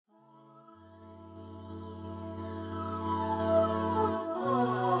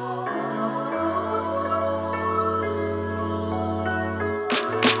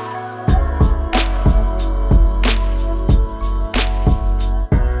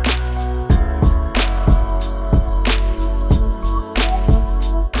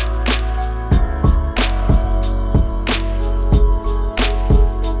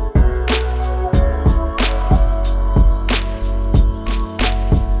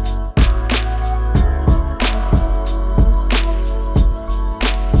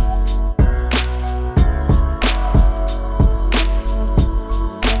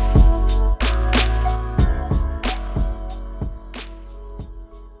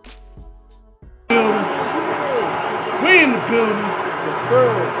building. Yes,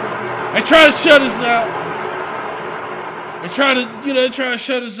 sir. They try to shut us out. They try to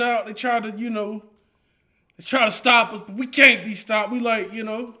shut us out. They try to, they try to stop us, but we can't be stopped. We like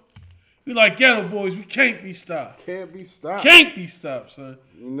ghetto boys. We can't be stopped. Can't be stopped. Can't be stopped, son.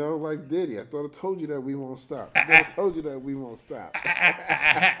 Like Diddy. I thought I told you that we won't stop. I told you that we won't stop.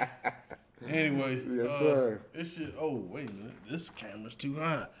 Anyway. Yes, sir. This shit. Oh, wait a minute. This camera's too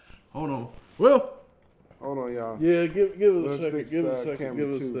high. Hold on. Well. Hold on, y'all. Yeah, give it a second. Fix, Give it a second. camera Give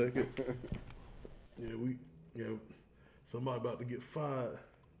it two. a second. Somebody about to get fired.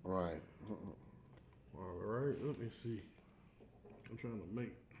 Right. All right. Let me see. I'm trying to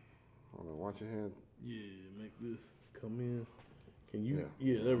make. Hold on. Watch your hand. Yeah, make this come in. Can you?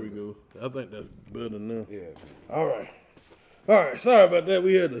 Yeah, there we go. I think that's better now. Yeah. All right. Sorry about that.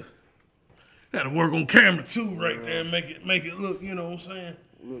 We had to work on camera too, right there, and make it look. You know what I'm saying?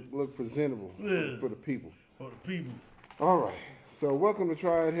 Look presentable for the people. For the people. All right. So welcome to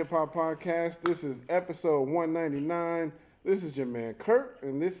Triad Hip Hop Podcast. This is episode 199. This is your man Kurt,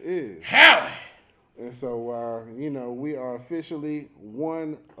 and this is Howie. And so we are officially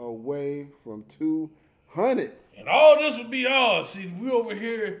one away from 200. And all this would be ours. See, we over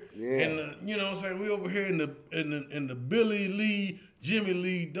here in the, we over here in the Billy Lee, Jimmy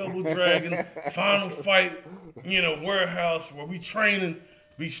Lee double dragon final fight, warehouse where we training,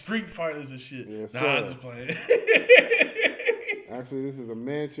 be street fighters and shit. Yes, nah, sir. I'm just playing. Actually, this is a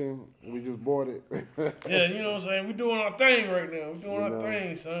mansion. We just bought it. Yeah, you know what I'm saying? We doing our thing right now. We doing our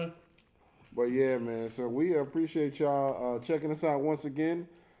thing, son. But yeah, man. So we appreciate y'all checking us out once again.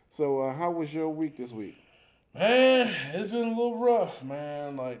 So how was your week this week? Man, it's been a little rough,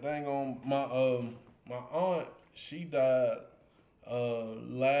 man. Like, dang on my aunt, she died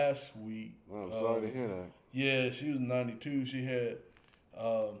last week. Well, I'm sorry to hear that. Yeah, she was 92. She had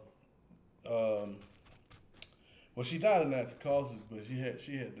well, she died of natural causes, but she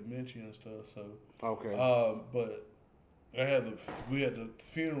had dementia and stuff. So okay. But we had the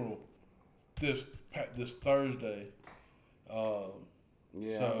funeral this Thursday.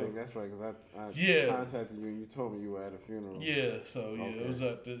 Yeah, so, I think that's right because I contacted you and you told me you were at a funeral. Yeah, so yeah,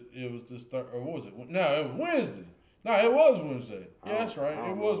 okay. It was this or what was it? No, it was Wednesday. No, it was Wednesday. Yeah, that's right.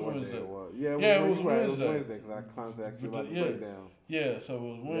 It was Wednesday. It was. Yeah, it was right. Wednesday. It was Wednesday because I contacted you about the breakdown. Yeah, so it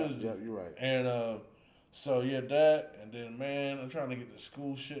was Wednesday. Yeah, you're right. And so yeah, that, and then man, I'm trying to get the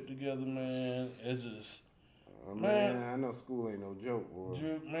school shit together, man. It's just man, I know school ain't no joke, boy.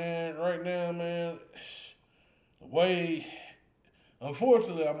 Dude, man, right now, man, the way,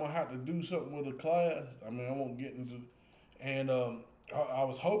 unfortunately, I'm gonna have to do something with the class. I mean, I won't get into, and I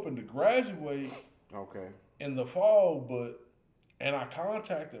was hoping to graduate. Okay. In the fall, and I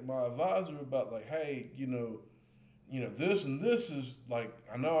contacted my advisor about like, hey, this and this is like,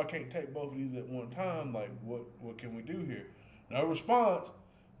 I know I can't take both of these at one time. Like, what can we do here? No response.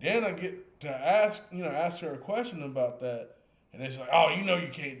 Then I get to ask her a question about that, and it's like, oh, you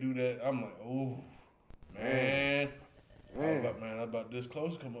can't do that. I'm like, oh, man. I'm about this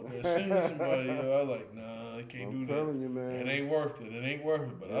close to come up there and seeing somebody. I was like, nah, I can't do that. I'm telling you, man. It ain't worth it. It ain't worth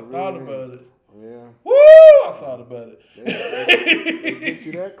it. But I thought about it. Yeah. Woo! I thought about it. They get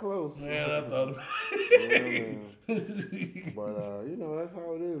you that close. Man, I thought about it. Yeah, man. But, that's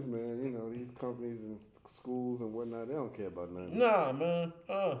how it is, man. These companies and schools and whatnot, they don't care about nothing. Nah, man.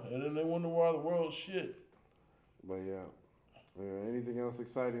 And then they wonder why the world's shit. But, yeah. Anything else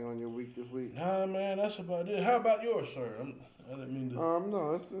exciting on your week this week? Nah, man, that's about it. How about yours, sir? I didn't mean to...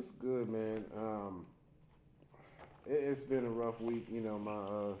 No, it's good, man. It's been a rough week.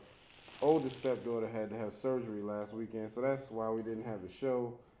 My... oldest stepdaughter had to have surgery last weekend, so that's why we didn't have the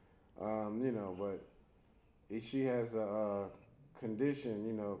show. But she has a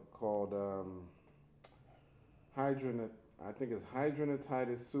condition, called hydranatitis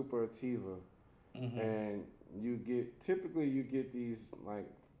suppurativa, and you get these like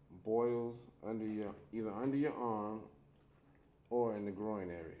boils either under your arm or in the groin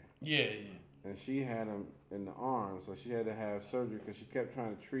area. Yeah. And she had them in the arm, so she had to have surgery because she kept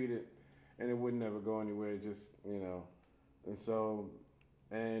trying to treat it. And it would never go anywhere, just, and so,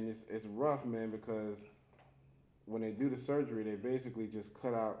 and it's rough, man, because when they do the surgery, they basically just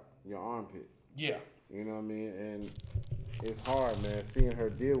cut out your armpits. Yeah. You know what I mean? And it's hard, man, seeing her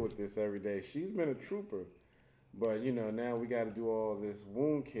deal with this every day. She's been a trooper, but, now we got to do all this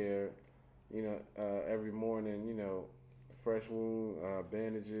wound care, every morning, fresh wound,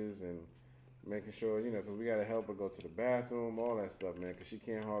 bandages, and making sure, because we got to help her go to the bathroom, all that stuff, man, because she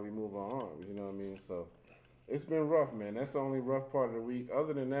can't hardly move her arms, you know what I mean? So it's been rough, man. That's the only rough part of the week.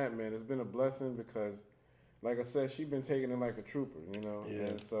 Other than that, man, it's been a blessing because, like I said, she's been taking it like a trooper, Yeah.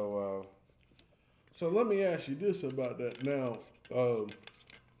 And so So let me ask you this about that. Now,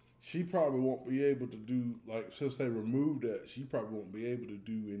 she probably won't be able to do, like, since they removed that, she probably won't be able to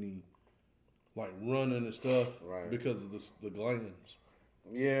do any, like, running and stuff because of the glands.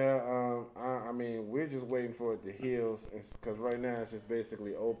 Yeah, I mean, we're just waiting for it to heal, because right now it's just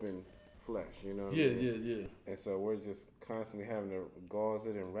basically open flesh, you know what I mean? Yeah. And so we're just constantly having to gauze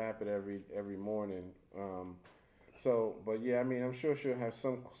it and wrap it every morning. But yeah, I mean, I'm sure she'll have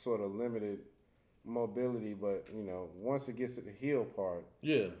some sort of limited mobility, but, you know, once it gets to the heel part,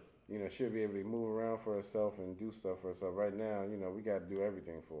 you know, she'll be able to move around for herself and do stuff for herself. Right now, you know, we got to do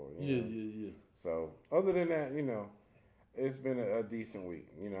everything for her. Yeah. So, other than that, you know, it's been a decent week.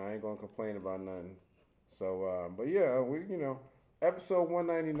 You know, I ain't going to complain about nothing. So, but yeah, you know, episode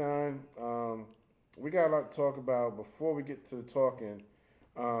 199, we got a lot to talk about. Before we get to the talking,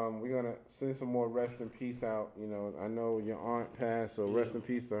 we're going to send some more rest in peace out. You know, I know your aunt passed, so rest in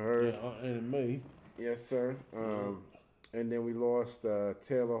peace to her. Yeah, Aunt Annie Mae. Yes, sir. And then we lost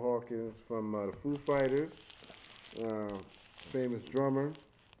Taylor Hawkins from the Foo Fighters, famous drummer.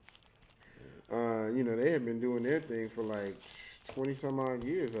 You know, they have been doing their thing for like 20-some odd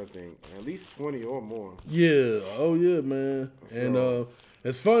years, I think. At least 20 or more. Yeah. Oh, yeah, man. So, and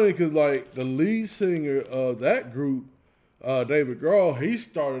it's funny because, like, the lead singer of that group, David Grohl, he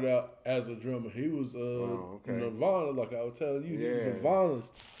started out as a drummer. He was Nirvana, like I was telling you. He was Nirvana's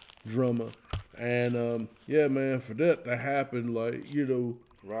drummer. And, yeah, man, for that to happen, like, you know,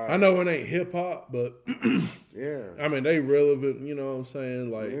 I know it ain't hip-hop, but, I mean, they relevant, you know what I'm saying?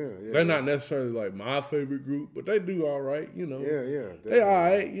 Like, they're not necessarily, like, my favorite group, but they do all right, you know. They all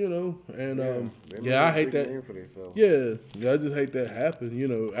right, you know. And, I hate that. I just hate that happen, you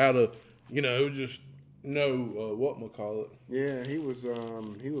know, out of, you know, it was just whatchamacallit. Yeah, he was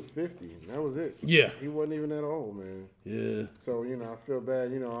 50. That was it. Yeah. He wasn't even that old, man. Yeah. So, you know, I feel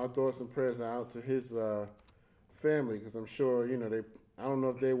bad. You know, I'll throw some prayers out to his family because I'm sure, you know, I don't know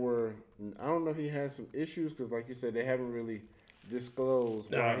if he had some issues because, like you said, they haven't really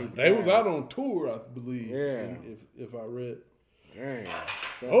disclosed why they was out on tour, I believe. Yeah. If I read. Dang.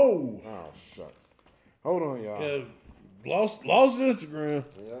 Oh, shucks. Hold on, y'all. Yeah, lost Instagram.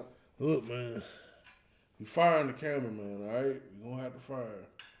 Yeah. Look, man. We firing the cameraman, all right? We're going to have to fire.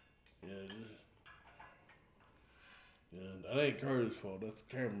 Yeah, that ain't Curtis' fault. That's the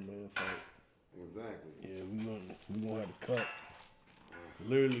cameraman's fault. Exactly. Yeah, we gonna have to cut.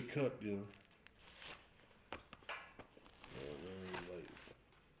 Literally cut, you know. Yeah,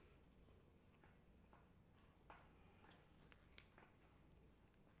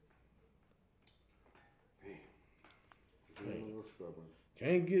 man, stubborn.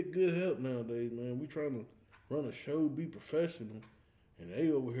 Can't get good help nowadays, man. We trying to run a show, be professional, and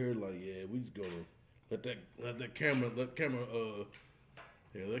they over here like, yeah, we just gonna let that camera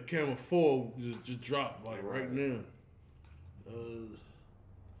 4 just drop like right now.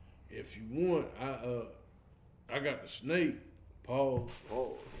 If you want, I got the snake, Paul.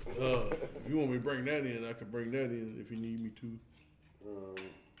 If you want me to bring that in, I can bring that in if you need me to. Hold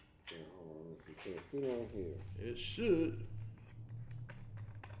on, let's see. Can it fit on here? It should.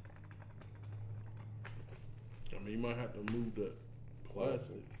 I mean, you might have to move that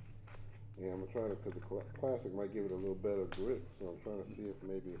plastic. Yeah, I'm gonna try to, because the plastic might give it a little better grip. So I'm trying to see if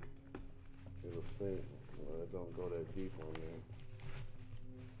maybe it'll fit. It don't go that deep on there.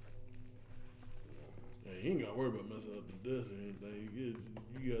 Yeah, you ain't gotta worry about messing up the dust or anything.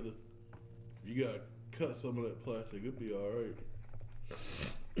 You gotta cut some of that plastic. It'll be all right.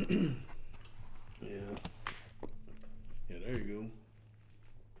 Yeah, there you go.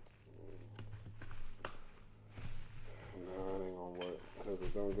 No, it ain't gonna work because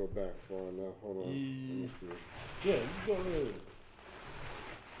it don't go back far enough. Hold on. Let me see. Yeah, you go ahead.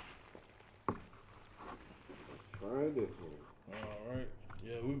 Try this one. All right.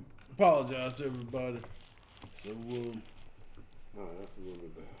 Yeah, we apologize to everybody. So that's a little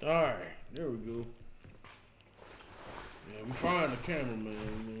bit better. All right, there we go. Yeah, we find the cameraman,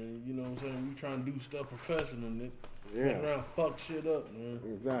 man. You know what I'm saying? We trying to do stuff professional, and around and fuck shit up, man.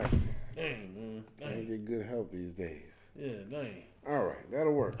 Exactly. Dang, man. Can't get good help these days. Yeah, dang. All right,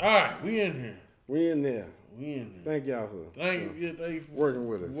 that'll work. All right, we in here. We in there. Thank y'all for thank you for working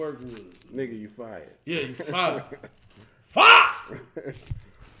with us. Nigga, you fired. Yeah, you fired. Fired!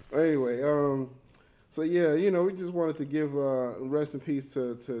 Anyway, so yeah, you know, we just wanted to give rest in peace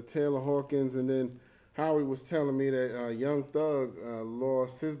to Taylor Hawkins, and then Howie was telling me that Young Thug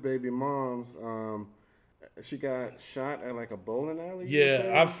lost his baby mom's. She got shot at like a bowling alley.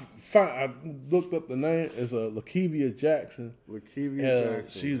 Yeah, I looked up the name. It's Lakevia Jackson. Jackson.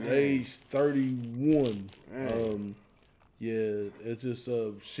 She's age 31. Yeah, it's just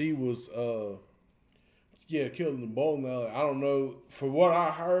she was Yeah, killed in the bowling alley. I don't know. For what I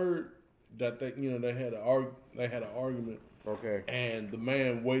heard, that they had an argument. Okay. And the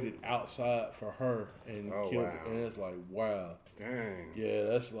man waited outside for her and killed her. And it's like, wow. Dang. Yeah,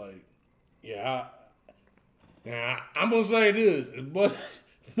 that's like, yeah. I'm gonna say this, but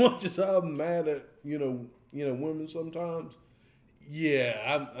much as I'm mad at women sometimes.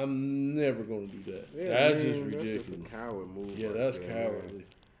 Yeah, I'm never gonna do that. Yeah, that's just ridiculous. That's just a coward move. Yeah, that's cowardly. Man.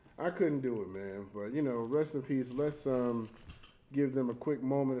 I couldn't do it, man. But rest in peace. Let's give them a quick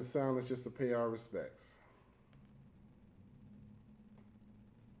moment of silence just to pay our respects.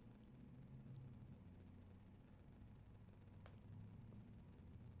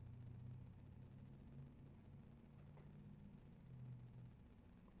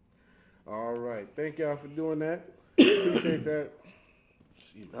 All right. Thank y'all for doing that. Appreciate that.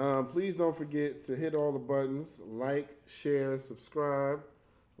 Please don't forget to hit all the buttons. Like, share, subscribe.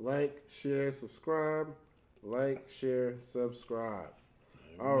 Like, share, subscribe. Like, share, subscribe.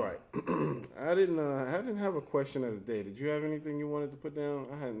 All right. I didn't have a question of the day. Did you have anything you wanted to put down?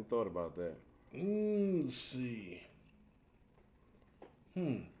 I hadn't thought about that. Let's see.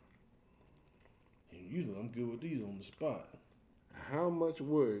 Usually I'm good with these on the spot. How much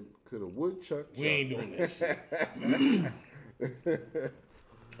wood could a woodchuck chop? We ain't doing that shit.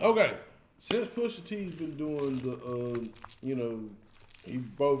 Okay. Since Pusha T's been doing the, he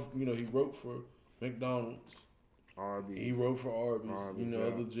wrote for McDonald's. Arby's. He wrote for Arby's,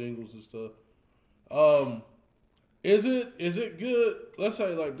 other jingles and stuff. Is it good? Let's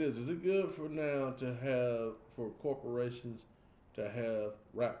say it like this. Is it good for corporations to have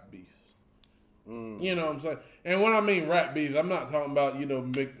rap beefs? You know what I'm saying? And when I mean rap beef, I'm not talking about,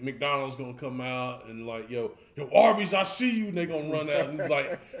 McDonald's going to come out and like, yo, Arby's, I see you. And they going to run out and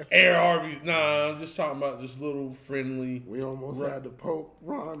like air Arby's. Nah, I'm just talking about just little friendly. We almost had to poke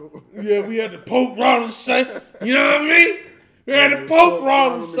Ronald. Yeah, we had to poke Ronald say. You know what I mean? We had to poke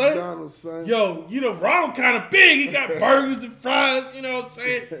Ronald say. Yo, Ronald kind of big. He got burgers and fries. You know what I'm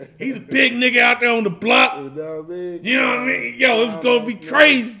saying? He's a big nigga out there on the block. You know what I mean? Yo, it's going to be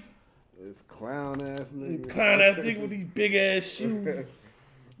crazy. This clown ass nigga. Clown ass nigga with these big ass shoes.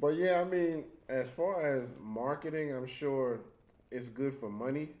 But yeah, I mean, as far as marketing, I'm sure it's good for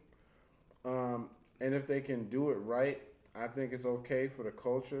money. And if they can do it right, I think it's okay for the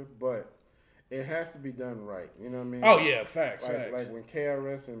culture. But it has to be done right. You know what I mean? Oh yeah, facts. Like when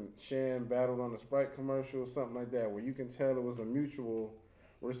KRS and Shan battled on the Sprite commercial or something like that, where you can tell it was a mutual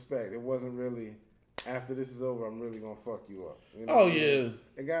respect. It wasn't really, after this is over, I'm really going to fuck you up. You know yeah.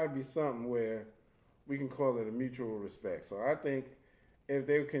 It got to be something where we can call it a mutual respect. So I think if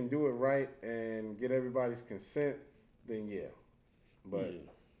they can do it right and get everybody's consent, then yeah. But,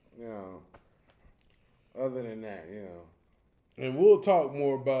 other than that, And we'll talk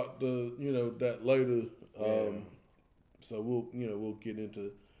more about that later. So we'll get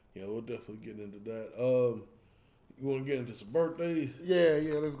into, we'll definitely get into that. You want to get into some birthdays? Yeah,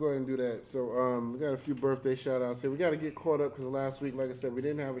 let's go ahead and do that. So we got a few birthday shout-outs here. We got to get caught up because last week, like I said, we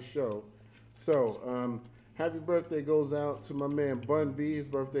didn't have a show. So happy birthday goes out to my man Bun B. His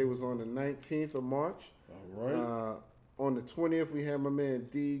birthday was on the 19th of March. All right. On the 20th, we had my man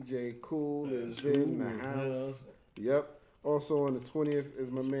DJ Cool is in the house. Yeah. Yep. Also on the 20th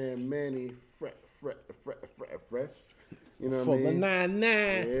is my man Manny Fresh. You know what I mean? For the 99.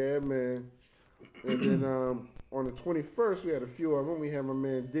 Yeah, man. And then on the 21st, we had a few of them. We had my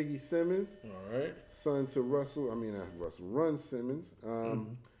man Diggy Simmons. All right. Son to Run Simmons. I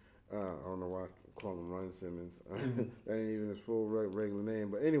don't know why I call him Run Simmons. That ain't even his full regular name.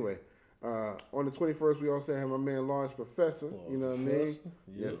 But anyway, on the 21st, we also had my man Large Professor. You know what I mean? Yep.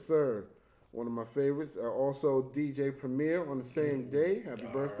 Yes, sir. One of my favorites. Also, DJ Premier on the same day. Happy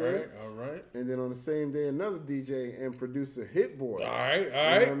birthday. All right. And then on the same day, another DJ and producer, Hit Boy. All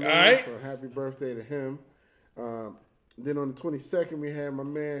right. So happy birthday to him. Then on the 22nd, we had my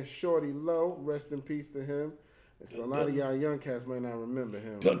man Shorty Low. Rest in peace to him. So a lot of y'all young cats may not remember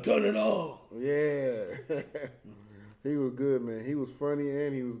him. Done it all. Yeah. He was good, man. He was funny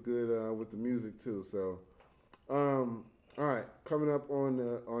and he was good with the music too. So, all right, coming up on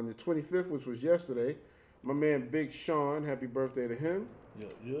the 25th, which was yesterday, my man Big Sean. Happy birthday to him.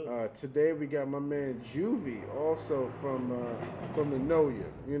 Yeah. Today we got my man Juvie, also from the Know Ya.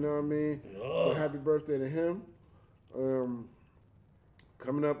 You know what I mean? Yeah. So happy birthday to him.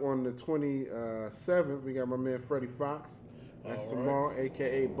 Coming up on the 27th, we got my man Freddie Fox. That's tomorrow,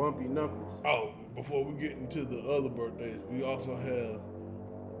 a.k.a. Bumpy Knuckles. Oh, before we get into the other birthdays, we also have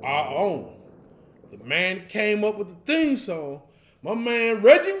our own. The man that came up with the theme song, my man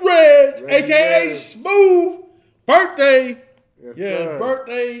Reggie Reg, a.k.a. Smuv, birthday. Yes, sir. His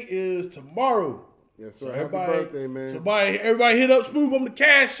birthday is tomorrow. Yes, sir. Happy birthday, man. Everybody hit up Smuv on the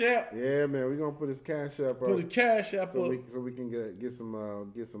Cash App. Yeah, man. We're going to put his Cash App up. Put his Cash App so we can get some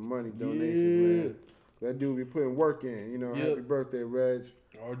money donations, man. That dude be putting work in. You know, happy birthday, Reg.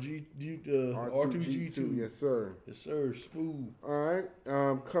 R2G2. Yes, sir. Yes, sir. Smuv. All right.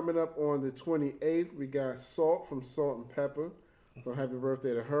 Coming up on the 28th, we got Salt from Salt and Pepper. So happy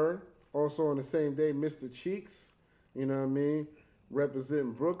birthday to her. Also on the same day, Mr. Cheeks. You know what I mean?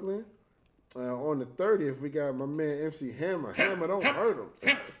 Representing Brooklyn. On the 30th, we got my man MC Hammer. Hammer, don't hurt him.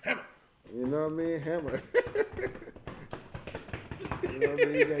 Hammer. You know what I mean? Hammer. You know what I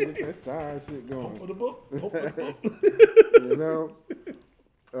mean? You gotta get that side shit going. Open the book. You know?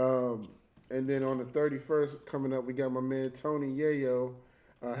 And then on the 31st, coming up, we got my man Tony Yayo.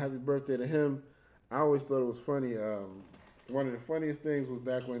 Happy birthday to him. I always thought it was funny. One of the funniest things was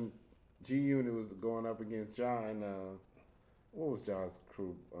back when G Unit was going up against Ja and what was Ja's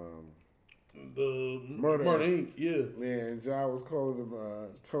crew? The Murder Inc. Yeah, and Ja was calling him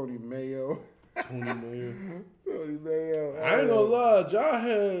Tony Mayo. Tony Mayo. Tony Mayo. I ain't gonna lie, Ja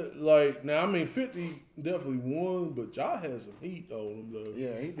had 50 definitely won, but Ja had some heat on him though.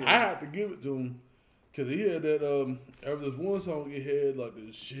 Yeah, he did. I had to give it to him because he had that. After this one song he had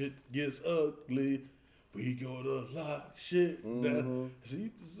the shit gets ugly. We go to lock shit down. So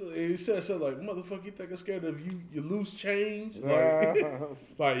he said something like, motherfucker, you think I'm scared of you? You loose change?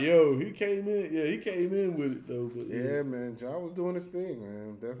 Yo, he came in. Yeah, he came in with it, though. But, yeah, man. Ja was doing his thing,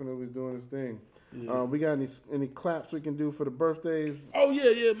 man. Definitely was doing his thing. Yeah. We got any claps we can do for the birthdays? Oh,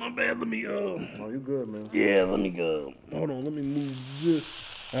 yeah. My bad. Let me, Oh, you good, man. Yeah, let me go. Hold on. Let me move this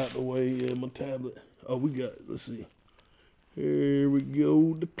out the way. Yeah, my tablet. Oh, let's see. Here we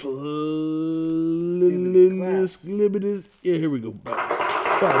go, the glibbitis. Yeah, here we go. Sorry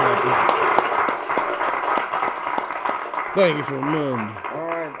about that. Thank you for remembering.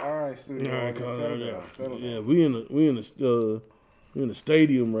 All right, studio. All right, settle down. Yeah, we in the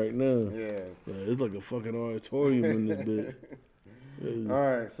stadium right now. Yeah, it's like a fucking auditorium in this bit. Yeah. All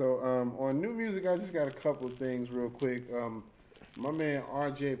right, so on new music, I just got a couple of things real quick. My man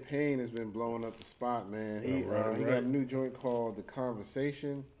RJ Payne has been blowing up the spot, man. He got a new joint called The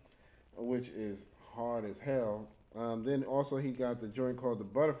Conversation, which is hard as hell. Then also he got the joint called The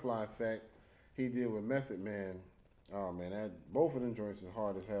Butterfly Effect. He did with Method Man. Oh man, both of them joints is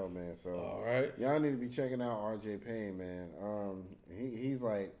hard as hell, man. So all right, y'all need to be checking out RJ Payne, man. He's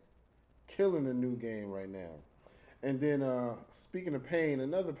like killing the new game right now. And then speaking of Payne,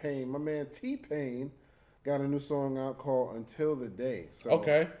 another Payne, my man T-Pain got a new song out called Until the Day. So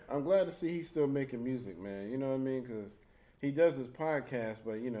okay. I'm glad to see he's still making music, man. You know what I mean? Because he does his podcast,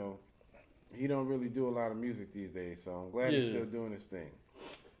 but, you know, he don't really do a lot of music these days. So I'm glad he's still doing his thing.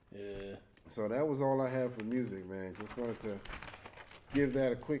 Yeah. So that was all I have for music, man. Just wanted to give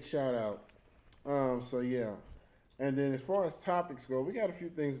that a quick shout out. So, yeah. And then as far as topics go, we got a few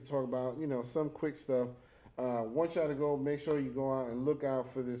things to talk about. You know, some quick stuff. Want y'all to go, make sure you go out and look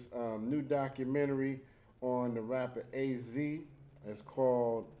out for this new documentary on the rapper AZ. It's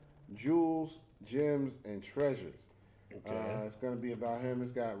called Jewels, Gems, and Treasures. Okay. It's going to be about him. It's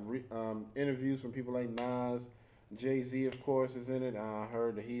got interviews from people like Nas. Jay-Z, of course, is in it. I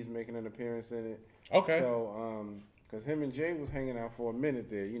heard that he's making an appearance in it. Okay. So, because him and Jay was hanging out for a minute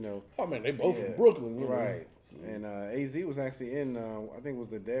there, you know. Oh, man, they both from Brooklyn. You right. Know. And AZ was actually in, I think it was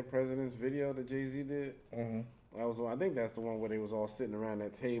the Dead President's video that Jay-Z did. Mm-hmm. I think that's the one where they was all sitting around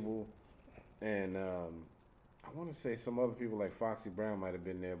that table. And I want to say some other people like Foxy Brown might have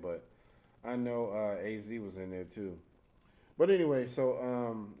been there, but I know AZ was in there too. But anyway, so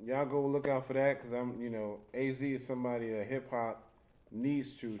y'all go look out for that because AZ is somebody a hip hop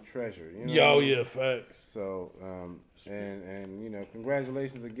needs to treasure. You know yeah, facts. So and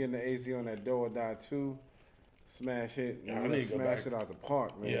congratulations again to AZ on that Do or Die 2 smash hit. I need to smash it out the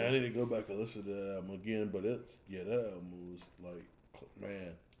park, man. Yeah, I need to go back and listen to that album again. But that album was like,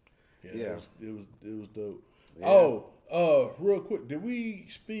 man, it was dope. Yeah. Real quick, did we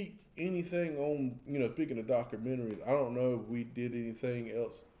speak anything on, speaking of documentaries, I don't know if we did anything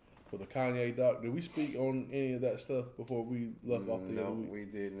else for the Kanye doc. Did we speak on any of that stuff before we left off the other week? No, we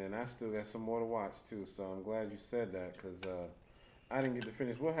didn't, and I still got some more to watch too, so I'm glad you said that, because I didn't get to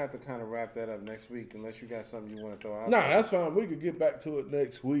finish. We'll have to kind of wrap that up next week, unless you got something you want to throw out. Nah, that's fine. We could get back to it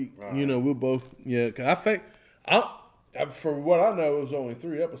next week. Right. We'll both, because I think, from what I know, it was only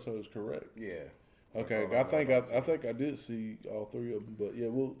 3 episodes, correct? Yeah. Okay, I think I did see all 3 of them, but yeah,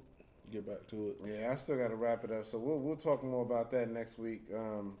 we'll get back to it. Yeah, I still got to wrap it up, so we'll talk more about that next week.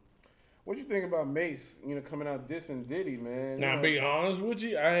 What you think about Mace, coming out dissing Diddy, man? Now, be honest with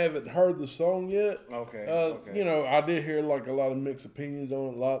you, I haven't heard the song yet. Okay. I did hear like a lot of mixed opinions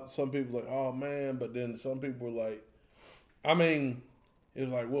on it. Some people like, oh man, but then some people were like, I mean,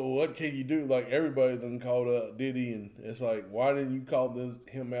 it's like, well, what can you do? Like everybody done called out Diddy, and it's like, why didn't you call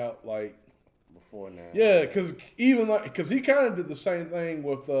him out like before now? Yeah, because he kind of did the same thing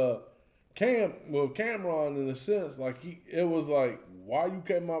with Cameron in a sense. Like it was like, why you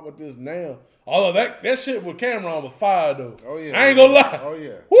came out with this now? Although that shit with Cameron was fire though. Oh yeah, I ain't gonna lie. Oh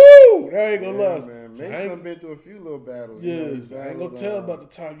yeah, woo! That ain't gonna lie. Man, Mace done been through a few little battles. Yeah, I ain't gonna tell about the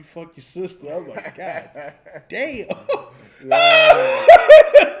time you fuck your sister. I was like, God damn.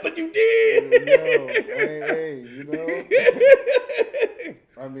 But you did.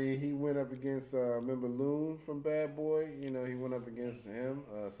 I mean, he went up against remember Loon from Bad Boy. He went up against him.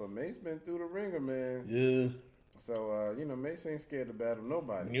 So Mace been through the ringer, man. Yeah. So Mace ain't scared to battle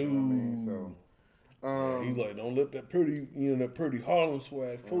nobody. No. You know what I mean? So he's like, don't let that pretty Harlem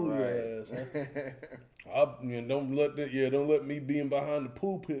swag fool your ass. Don't let me being behind the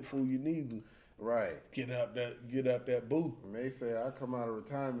pulpit fool you neither. Right. Get out that booth. Mace say I come out of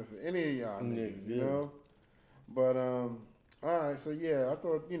retirement for any of y'all niggas, you know? But all right, so yeah, I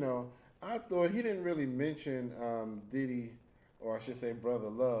thought he didn't really mention Diddy, or I should say Brother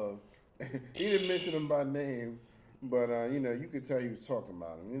Love. He didn't mention him by name, but you could tell he was talking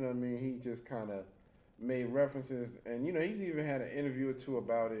about him. You know what I mean? He just kind of made references, and he's even had an interview or two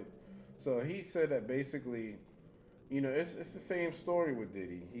about it. So he said that basically, it's the same story with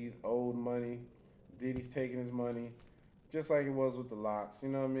Diddy. He's owed money. Diddy's taking his money, just like it was with the Locks. You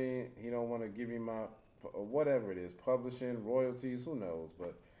know what I mean? He don't want to give me my whatever it is, publishing, royalties, who knows?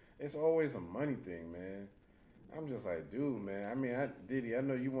 But it's always a money thing, man. I'm just like, dude, man. I mean, Diddy, I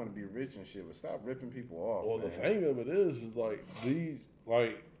know you want to be rich and shit, but stop ripping people off. Well, man. The thing of it is like these,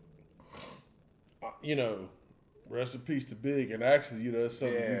 rest in peace to Big, and actually, that's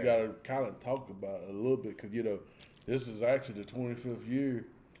something we gotta kind of talk about a little bit because this is actually the 25th year.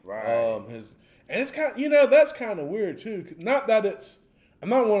 Right. And it's kind of, that's kind of weird too. Not that I'm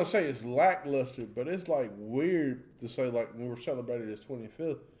not want to say it's lackluster, but it's like weird to say like when we're celebrating this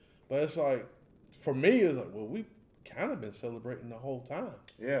 25th. But it's like, for me, it's like, well, we've kind of been celebrating the whole time.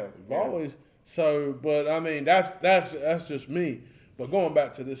 Yeah. We've always, but I mean, that's just me. But going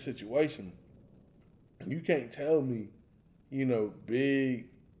back to this situation, you can't tell me, Big,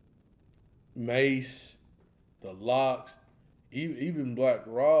 Mace, the Locks, even Black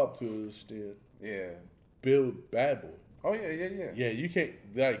Rob to an extent. Yeah. Build Bad Boy. Oh yeah. Yeah, you can't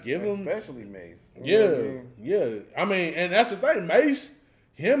give him, especially Mace. Yeah. I mean, and that's the thing.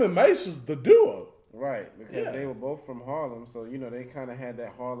 Him and Mace was the duo. Right, because they were both from Harlem, so they kind of had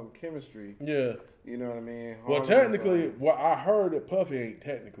that Harlem chemistry. Yeah. You know what I mean? Harlem well, technically, I heard that Puffy ain't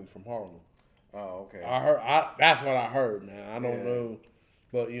technically from Harlem. Oh, okay. That's what I heard. Now I don't know,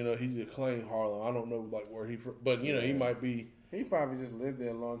 but he just claimed Harlem. I don't know like where he from, but he might be. He probably just lived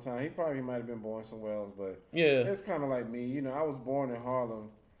there a long time. He probably might have been born somewhere else, but it's kind of like me. I was born in Harlem,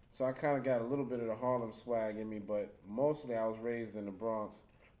 so I kind of got a little bit of the Harlem swag in me, but mostly I was raised in the Bronx,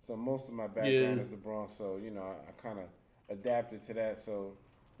 so most of my background is the Bronx. So I kind of adapted to that. So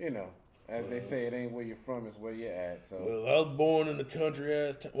as they say, it ain't where you're from, it's where you're at. So I was born in the country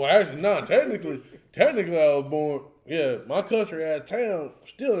ass town. Well, actually, no. Technically, I was born. Yeah, my country ass town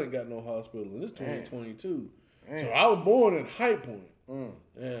still ain't got no hospital, and it's 2022. So I was born in High Point.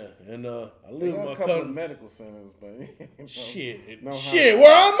 Yeah, and I live in my country. Medical centers, but shit,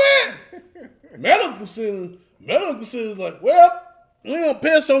 where I'm at. medical centers like, well, we gonna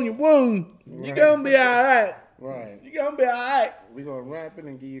piss on your wound. You gonna be all right. Right. You gonna be all right. We gonna wrap it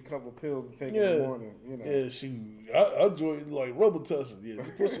and give you a couple pills to take in the morning. Yeah, shoot. I enjoy like rubber tussing. Yeah,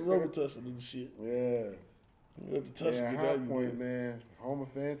 put some rubber tussing in the shit. Yeah. Let the tussing get High out. Point, man. Home of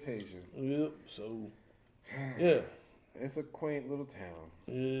Fantasia. Yep. So. Yeah, it's a quaint little town.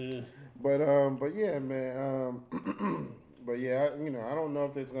 Yeah, but yeah, man. But yeah, I don't know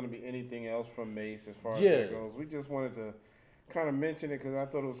if there's gonna be anything else from Mace as far as that goes. We just wanted to kind of mention it because I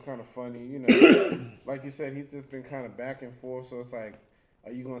thought it was kind of funny. Like you said, he's just been kind of back and forth. So it's like,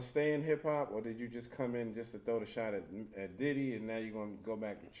 are you gonna stay in hip hop, or did you just come in just to throw the shot at Diddy, and now you're gonna go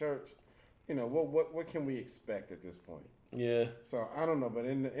back to church? What can we expect at this point? Yeah. So I don't know, but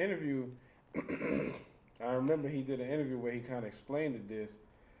in the interview. I remember he did an interview where he kind of explained this,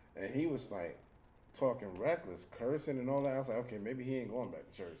 and he was like talking reckless, cursing and all that. I was like, okay, maybe he ain't going back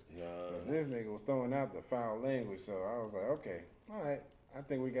to church. Because this nigga was throwing out the foul language. So I was like, okay, all right. I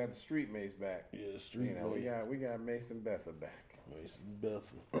think we got the street Mace back. Yeah, street Mace. We got Mace and Betha back. Mace and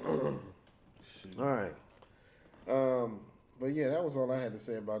Betha. All right. But yeah, that was all I had to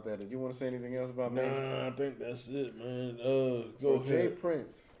say about that. Did you want to say anything else about Mace? Nah, I think that's it, man. So ahead. Jay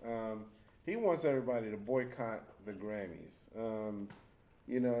Prince, he wants everybody to boycott the Grammys. And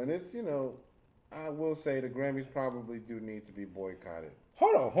it's, I will say the Grammys probably do need to be boycotted.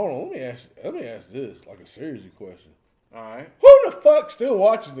 Hold on. Let me ask this, like a serious question. All right. Who the fuck still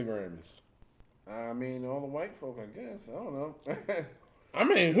watches the Grammys? I mean, all the white folk, I guess. I don't know. I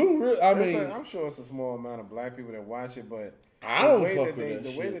mean, who really? I'm sure it's a small amount of black people that watch it, but I don't fuck with that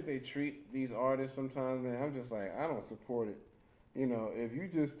the way that they treat these artists sometimes, man, I'm just like, I don't support it. If you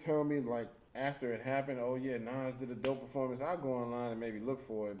just tell me like after it happened, oh yeah, Nas did a dope performance, I'll go online and maybe look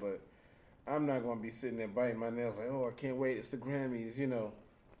for it, but I'm not gonna be sitting there biting my nails like, oh, I can't wait, it's the Grammys.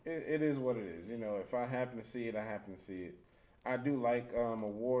 It is what it is. If I happen to see it, I happen to see it. I do like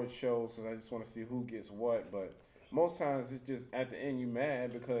award shows because I just want to see who gets what, but most times it's just at the end you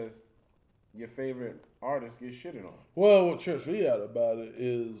mad because your favorite artist gets shitted on. Well, what trips me out about it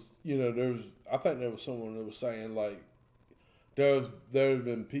is, I think there was someone that was saying like, there have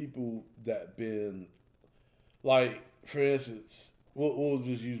been people that been like, for instance, we'll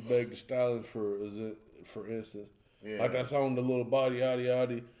just use Meg Thee Stallion for instance. Yeah. Like that song, The Little Body Yaddy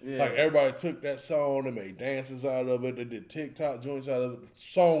Yaddy. Yeah. Like everybody took that song and made dances out of it. They did TikTok joints out of it.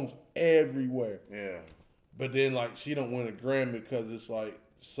 Songs everywhere. Yeah. But then like she don't win a Grammy because it's like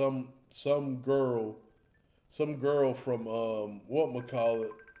some girl from whatchamacallit.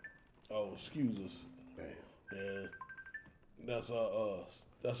 Oh, excuse us. Damn. Yeah.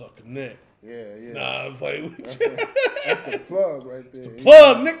 That's a connect. Yeah. Nah, it's like that's the plug right there. It's the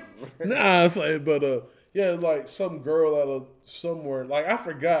plug, Nick. Nah, it's like, but yeah, like some girl out of somewhere. Like I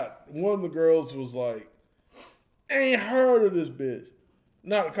forgot. One of the girls was like, I ain't heard of this bitch.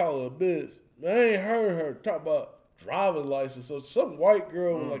 Not to call her a bitch. I ain't heard her talk about driving license. So some white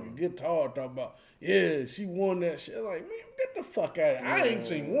girl with like a guitar talking about, yeah, she won that shit. Like, man, get the fuck out of here. I ain't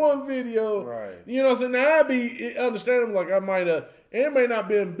seen one video. Right. You know what I'm saying? Now, I'd be understanding, like, I might have, and it may not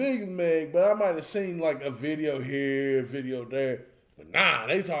be as big as Meg, but I might have seen, like, a video here, a video there. But nah,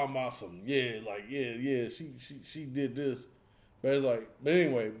 they talking about some, she did this. But it's like, but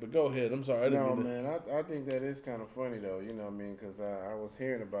anyway, but go ahead. I'm sorry. I think that is kind of funny, though. You know what I mean? Because I was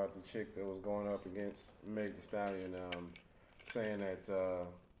hearing about the chick that was going up against Meg Thee Stallion, saying that,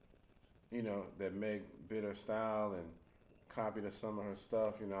 that Meg bit her style and copied some of her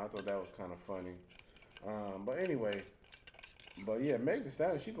stuff. I thought that was kind of funny. But anyway, Meg Thee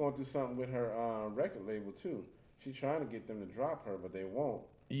Stallion, she going through something with her record label, too. She's trying to get them to drop her, but they won't.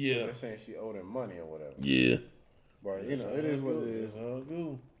 Yeah. They're saying she owed them money or whatever. Yeah. But, it is what it is.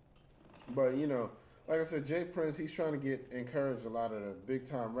 But, like I said, Jay Prince, he's trying to encourage a lot of the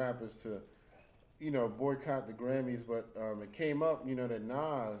big-time rappers to, boycott the Grammys. But it came up, that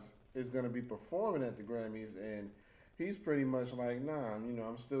Nas is going to be performing at the Grammys, and he's pretty much like, nah,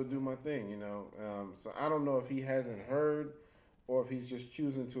 I'm still doing my thing, So I don't know if he hasn't heard or if he's just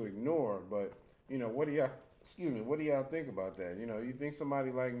choosing to ignore. But, what do y'all think about that? You think somebody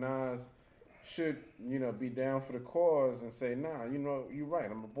like Nas should, be down for the cause and say, nah, you're right,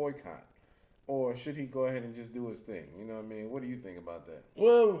 I'm a boycott? Or should he go ahead and just do his thing? You know what I mean? What do you think about that?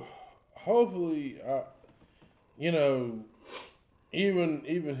 Well, hopefully, even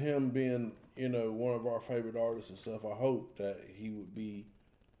him being, one of our favorite artists and stuff, I hope that he would be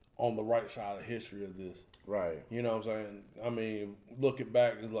on the right side of history of this. Right. You know what I'm saying? I mean, looking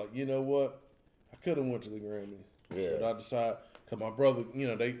back, it's like, you know what? I could have went to the Grammys. Yeah. But I decided, because my brother,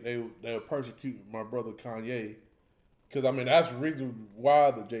 they were persecuting my brother Kanye. Because, I mean, that's the reason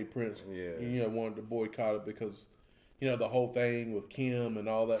why the Jay Prince, wanted to boycott it, because, the whole thing with Kim and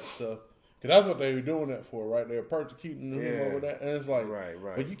all that stuff. Because that's what they were doing that for, right? They were persecuting him over that. And it's like, right.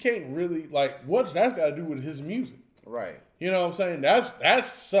 But you can't really, like, what's that got to do with his music? Right. You know what I'm saying?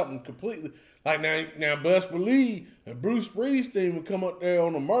 That's something completely, like, now best believe, and Bruce Springsteen would come up there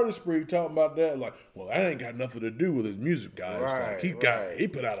on a murder spree talking about that, like, well, that ain't got nothing to do with his music, guys. Right, like, he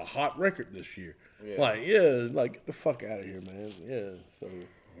put out a hot record this year. Yeah. Like, get the fuck out of here, man. Yeah, so.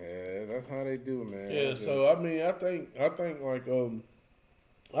 Yeah, that's how they do, man. Yeah, so, I mean, I think, like,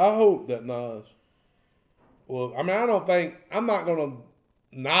 I hope that Nas, well, I mean, I'm not going to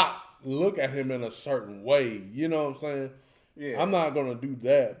not look at him in a certain way, you know what I'm saying? Yeah. I'm not going to do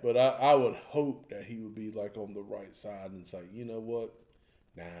that, but I would hope that he would be, like, on the right side and say, you know what?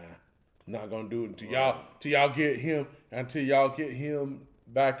 Nah, I'm not going to do it until y'all get him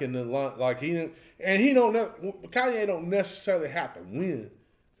back in the line. Like, Kanye don't necessarily have to win,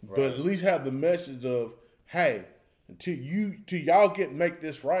 but at least have the message of, hey, until y'all make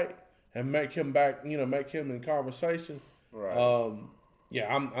this right and make him back, make him in conversation. Right. I'm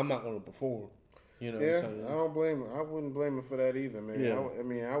not going to perform. You know yeah, what I'm saying? I don't blame him. I wouldn't blame him for that either, man. Yeah. I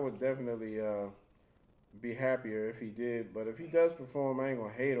mean, I would definitely be happier if he did. But if he does perform, I ain't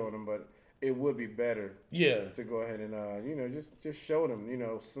gonna hate on him. But it would be better, to go ahead and just show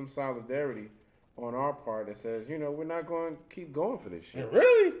them, some solidarity on our part that says, we're not going to keep going for this shit.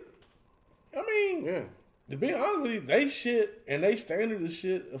 Really? I mean, yeah. To be honest with you, they shit and they standard of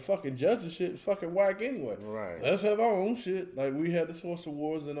shit of fucking judging shit is fucking whack anyway. Right. Let's have our own shit. Like we had the Source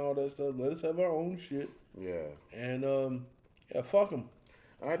Awards and all that stuff. Let us have our own shit. Yeah. And fuck them.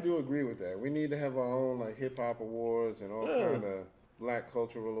 I do agree with that. We need to have our own like hip hop awards and all kind of black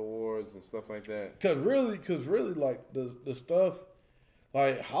cultural awards and stuff like that. Cause really, like the stuff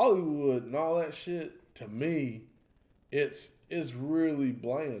like Hollywood and all that shit, to me, it's really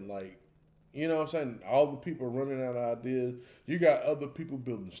bland. Like, you know what I'm saying? All the people running out of ideas. You got other people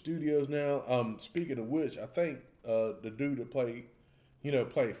building studios now. Speaking of which, I think the dude that played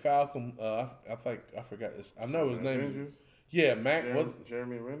Falcon. I forgot this. I know his name. Avengers? Yeah, Mac.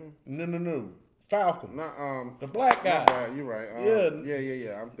 Jeremy Renner? No. Falcon. Not the black guy. You're right.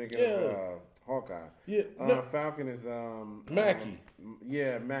 Yeah. I'm thinking of Hawkeye. Yeah. Falcon is Mackie.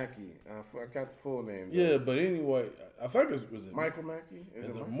 Mackie. I got the full name. Yeah, but anyway, I think was it Michael Mackie? Is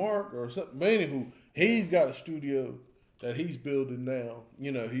it Mark or something? But anywho, he's got a studio that he's building now.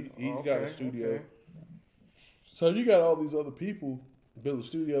 He's got a studio. Okay. So you got all these other people building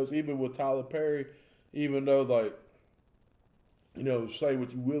studios, even with Tyler Perry, even though like, say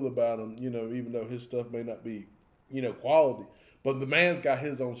what you will about him, even though his stuff may not be, quality. But the man's got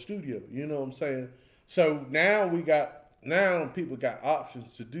his own studio, you know what I'm saying? So now people got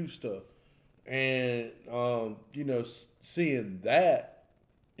options to do stuff. And, seeing that,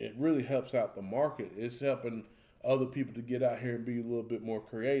 it really helps out the market. It's helping other people to get out here and be a little bit more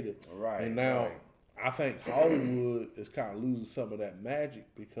creative. Right. And now I think Hollywood is kind of losing some of that magic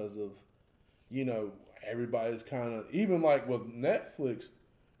because of, everybody's kind of, even like with Netflix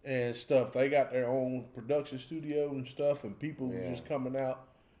and stuff, they got their own production studio and stuff, and people are just coming out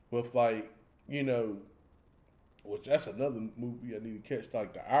with like, which that's another movie I need to catch,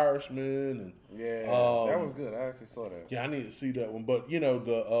 like The Irishman. And that was good. I actually saw that. Yeah, I need to see that one. But,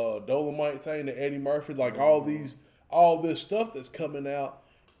 the Dolomite thing, the Eddie Murphy, like all this stuff that's coming out,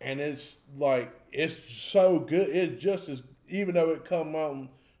 and it's like, it's so good. It's just as, even though it come out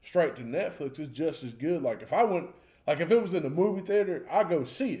straight to Netflix, it's just as good. Like if it was in a movie theater, I'd go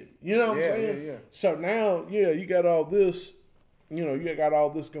see it. You know what I'm saying? Yeah. So now, you got all this, you got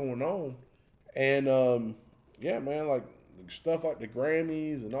all this going on. And, man, like stuff like the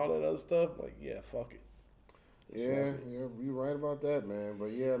Grammys and all that other stuff, like, fuck it. Yeah, you're right about that, man. But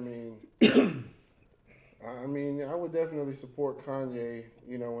I would definitely support Kanye,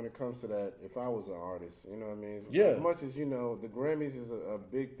 when it comes to that, if I was an artist, you know what I mean? Yeah. As much as, the Grammys is a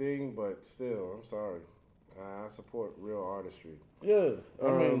big thing, but still, I'm sorry. I support real artistry. Yeah.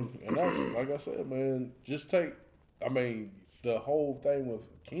 And that's, like I said, man, the whole thing with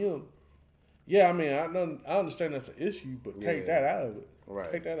Kim. Yeah, I understand that's an issue, but take that out of it.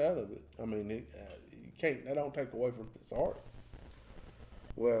 Right. Take that out of it. You can't, that don't take away from his art.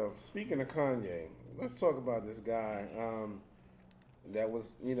 Well, speaking of Kanye, let's talk about this guy that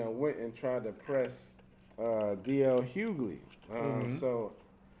was, went and tried to press D.L. Hughley. So,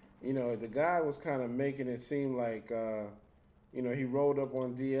 the guy was kind of making it seem like, he rolled up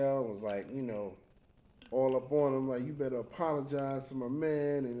on D.L. and was like, all up on him, like, you better apologize to my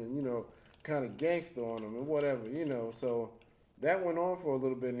man, and, kind of gangster on him and whatever, So that went on for a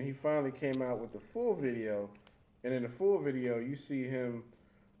little bit, and he finally came out with the full video. And in the full video, you see him,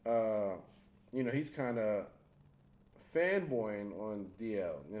 he's kind of fanboying on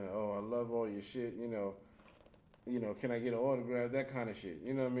DL. I love all your shit. Can I get an autograph? That kind of shit.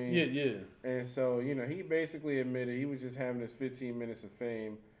 You know what I mean? Yeah. And so, he basically admitted he was just having his 15 minutes of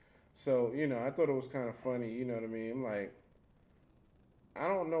fame. So, I thought it was kind of funny. You know what I mean? I'm like, I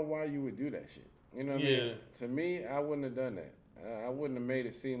don't know why you would do that shit. You know what I mean? To me, I wouldn't have done that. I wouldn't have made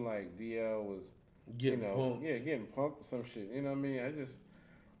it seem like DL was getting punked. Yeah, getting punked or some shit. You know what I mean?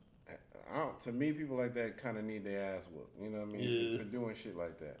 To me, people like that kind of need their ass whooped. You know what I mean? For doing shit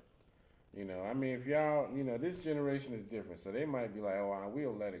like that. If y'all, this generation is different, so they might be like, oh,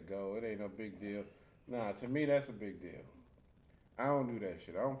 we'll let it go. It ain't no big deal. Nah, to me, that's a big deal. I don't do that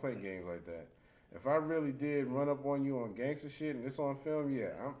shit. I don't play games like that. If I really did run up on you on gangster shit and it's on film,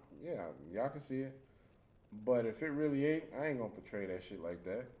 y'all can see it. But if it really ain't, I ain't gonna portray that shit like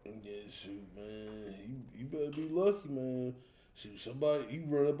that. Yeah, shoot, man. You better be lucky, man. Shoot, you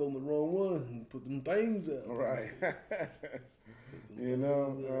run up on the wrong one and put them things out. Right. You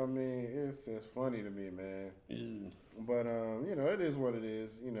know, I mean, it's just funny to me, man. Yeah. But, you know, it is what it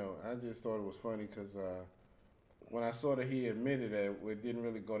is. You know, I just thought it was funny because when I saw that he admitted that it didn't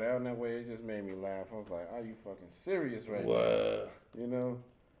really go down that way, it just made me laugh. I was like, are you fucking serious right now? You know?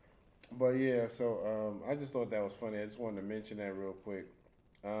 But, yeah, so I just thought that was funny. I just wanted to mention that real quick.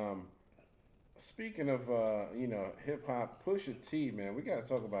 Speaking of, you know, hip-hop, Pusha T, man, we got to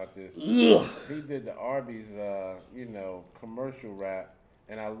talk about this. Ugh. He did the Arby's, you know, commercial rap,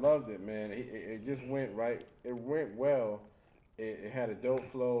 and I loved it, man. It just went right. It went well. It had a dope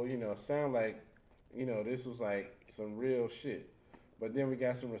flow, you know, sound like, you know, this was like some real shit. But then we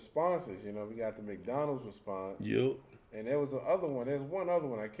got some responses, you know. We got the McDonald's response. Yep. And there was the other one. There's one other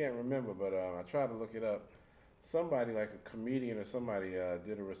one I can't remember, but I tried to look it up. Somebody, like a comedian or somebody,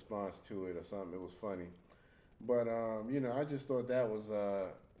 did a response to it or something. It was funny. But, you know, I just thought that was,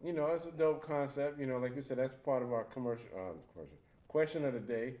 you know, it's a dope concept. You know, like you said, that's part of our commercial question of the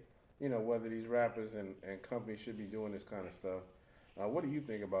day. You know, whether these rappers and companies should be doing this kind of stuff. What do you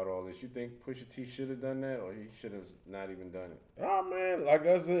think about all this? You think Pusha T should have done that, or he should have not even done it? Oh, man, like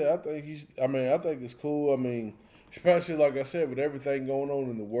I said, I think it's cool. I mean, especially like I said, with everything going on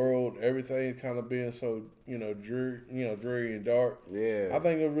in the world, everything kind of being so, you know, dreary and dark. Yeah. I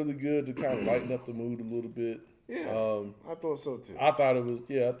think it's really good to kind of lighten up the mood a little bit. Yeah, I thought so too. I thought it was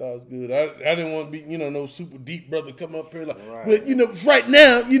good. I didn't want to be, you know, no super deep brother come up here like, right. But you know, right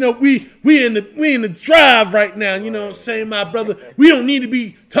now, you know, we in the drive right now. You know what I'm saying, my brother? We don't need to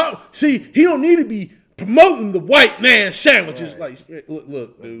be he don't need to be promoting the white man sandwiches. Right. Like,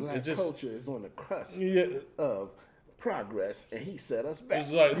 look, dude. Black culture is on the cusp of progress, and he set us back.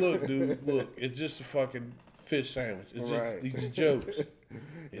 It's like, look, dude, look, it's just a fucking fish sandwich. It's just these are jokes.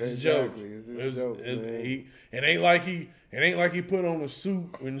 It's jokes. It ain't like he put on a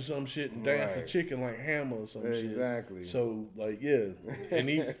suit and some shit and danced for chicken like Hammer or some shit. Exactly. So like and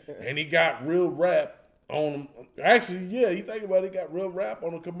he got real rap on him. Actually, yeah, you think about it, he got real rap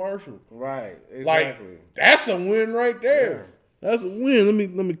on a commercial. Right. Exactly. Like, that's a win right there. Yeah. That's a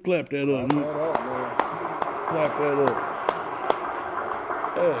win. Let me clap that up. Clap that up, man. Clap that up.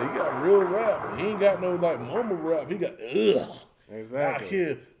 Yeah, he got real rap. He ain't got no like mumble rap. He got exactly out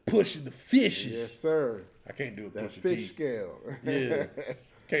here pushing the fishes. Yes, sir. I can't do a that fish scale. Yeah,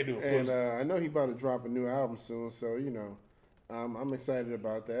 can't do a push. And I know he about to drop a new album soon, so you know, I'm excited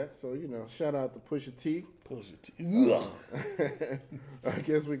about that. So you know, shout out to Pusha T. Pusha T. I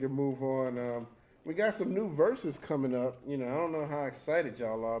guess we can move on. We got some new verses coming up. You know, I don't know how excited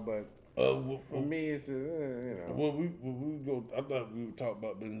y'all are, but. For me, it's just, you know. Well, we go. I thought we would talk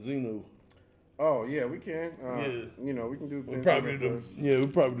about Benzino. Oh yeah, we can. You know, we can do. We probably do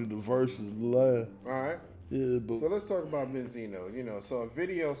the verses live. All right. Yeah, but so let's talk about Benzino. You know, so a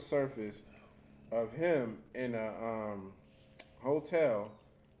video surfaced of him in a hotel,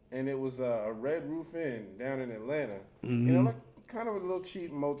 and it was a Red Roof Inn down in Atlanta. Mm-hmm. You know, like kind of a little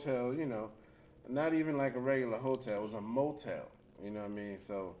cheap motel. You know, not even like a regular hotel. It was a motel. You know what I mean?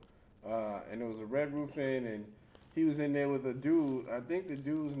 So. And it was a Red Roof Inn, and he was in there with a dude. I think the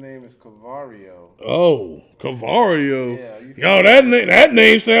dude's name is Cavario. Oh, Cavario. Yeah, yo, that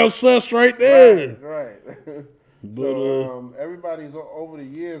name sounds sus right there. Right. So everybody's over the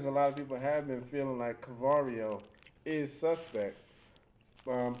years, a lot of people have been feeling like Cavario is suspect.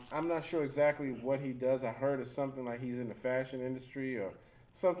 I'm not sure exactly what he does. I heard it's something like he's in the fashion industry or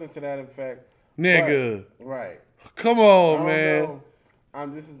something to that effect. Nigga. But, right. Come on, man. Know.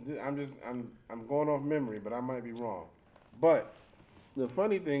 I'm going off memory, but I might be wrong. But the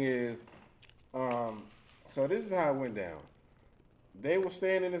funny thing is, so this is how it went down. They were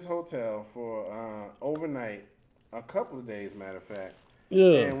staying in this hotel for overnight, a couple of days, matter of fact.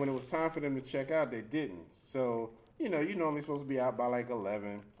 Yeah. And when it was time for them to check out, they didn't. So, you know, you're normally supposed to be out by like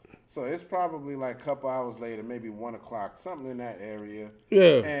 11. So it's probably like a couple hours later, maybe 1 o'clock, something in that area.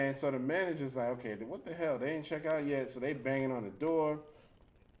 Yeah. And so the manager's like, okay, what the hell? They ain't check out yet. So they banging on the door.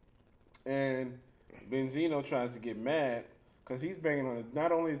 And Benzino tries to get mad because he's banging on it.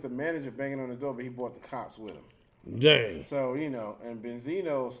 Not only is the manager banging on the door, but he brought the cops with him. Dang. So, you know, and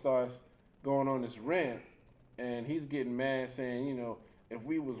Benzino starts going on this rant, and he's getting mad saying, you know, if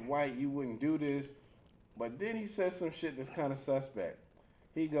we was white, you wouldn't do this. But then he says some shit that's kind of suspect.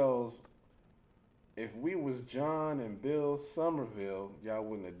 He goes, if we was John and Bill Somerville, y'all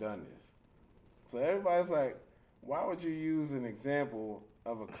wouldn't have done this. So everybody's like, why would you use an example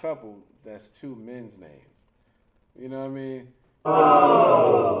of a couple that's two men's names? You know what I mean?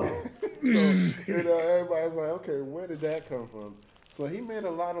 Oh. So, you know, everybody's like, okay, where did that come from? So he made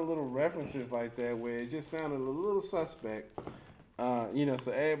a lot of little references like that where it just sounded a little suspect. You know,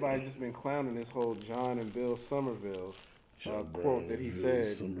 so everybody just been clowning this whole John and Bill Somerville quote that he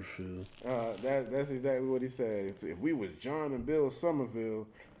said. That's exactly what he said. If we was John and Bill Somerville,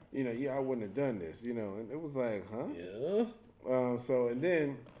 I wouldn't have done this, And it was like, huh? Yeah. And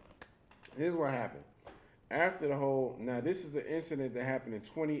then here's what happened. After the whole, now this is the incident that happened in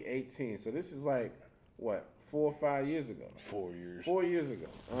 2018. So this is like, what, 4 or 5 years ago? 4 years. 4 years ago.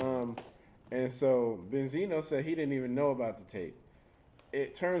 And so Benzino said he didn't even know about the tape.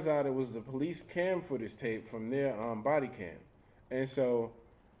 It turns out it was the police cam footage tape from their body cam. And so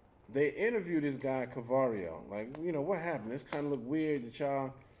they interviewed this guy, Cavario. Like, what happened? This kind of looked weird that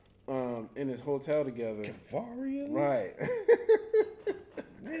y'all in this hotel together. Cavario? Right.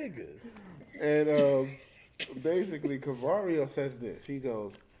 Nigga. And basically, Cavario says this. He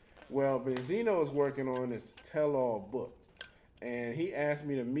goes, well, Benzino is working on this tell-all book. And he asked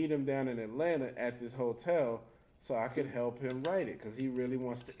me to meet him down in Atlanta at this hotel so I could help him write it because he really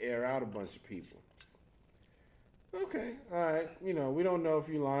wants to air out a bunch of people. Okay, all right. We don't know if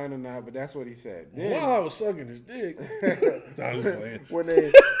you're lying or not, but that's what he said. Then, while I was sucking his dick. No, I'm just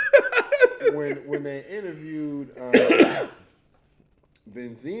playing. When they interviewed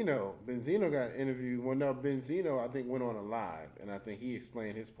Benzino got interviewed. Well, no, Benzino, I think, went on a live, and I think he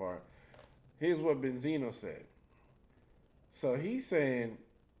explained his part. Here's what Benzino said. So he's saying,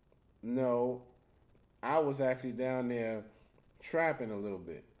 no, I was actually down there trapping a little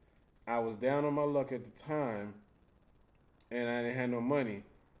bit. I was down on my luck at the time, and I didn't have no money.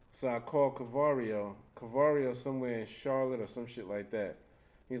 So I called Cavario. Cavario somewhere in Charlotte or some shit like that.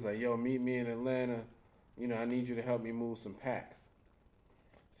 He's like, yo, meet me in Atlanta. I need you to help me move some packs.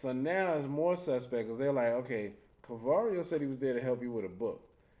 So now it's more suspect because they're like, okay, Cavario said he was there to help you with a book.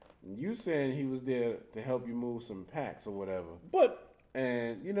 You saying he was there to help you move some packs or whatever.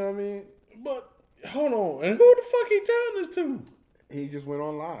 And you know what I mean? But hold on, and who the fuck he telling this to? He just went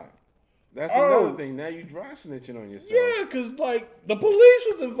on live. That's another thing. Now you dry snitching on yourself. Yeah, because the police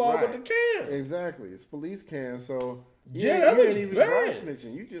was involved with the cam. Exactly, it's police cam. So you that ain't even bad. dry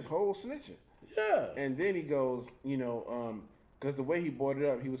snitching. You just whole snitching. Yeah. And then he goes, because the way he brought it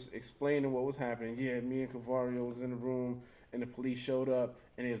up, he was explaining what was happening. Yeah, me and Cavario was in the room, and the police showed up,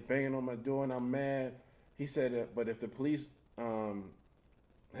 and they was banging on my door, and I'm mad. He said, but if the police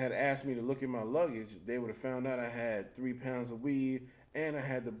had asked me to look at my luggage, they would have found out I had 3 pounds of weed, and I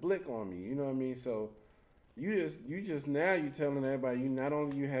had the blick on me. You know what I mean? So you just now you telling everybody you not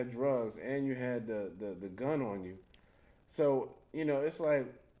only you had drugs and you had the gun on you. So it's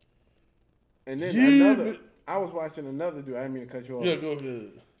like, and then I was watching another dude. I didn't mean to cut you off. Yeah, go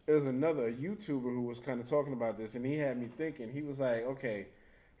ahead. There's another YouTuber who was kind of talking about this, and he had me thinking. He was like, okay,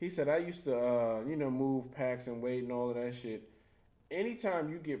 he said, I used to, move packs and weight and all of that shit. Anytime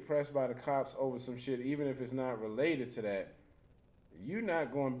you get pressed by the cops over some shit, even if it's not related to that, you're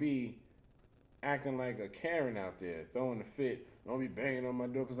not going to be acting like a Karen out there, throwing the fit. Don't be banging on my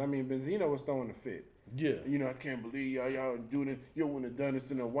door. Because, Benzino was throwing the fit. Yeah. I can't believe y'all doing this. You wouldn't have done this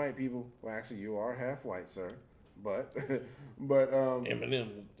to no white people. Well, actually, you are half white, sir. But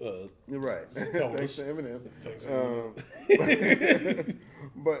Eminem. You're right. Thanks to Eminem.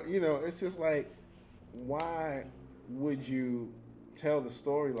 But, it's just like, why would you tell the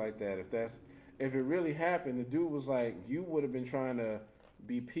story like that if it really happened? The dude was like, you would have been trying to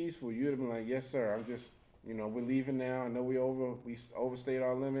be peaceful. You would have been like, yes, sir, I'm just, we're leaving now. I know we overstayed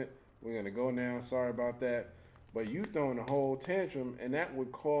our limit. We're going to go now. Sorry about that. But you throwing a whole tantrum, and that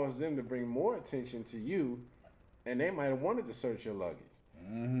would cause them to bring more attention to you, and they might have wanted to search your luggage.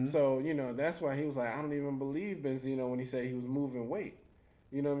 Mm-hmm. So, that's why he was like, I don't even believe Benzino when he said he was moving weight.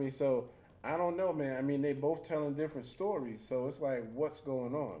 You know what I mean? So, I don't know, man. They both telling different stories. So, it's like, what's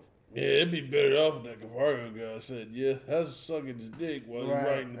going on? Yeah, it'd be better off if that Cavario guy said, yeah, that's sucking his dick while he's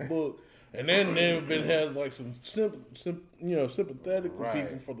writing the book. And then they've been has like some sympathetic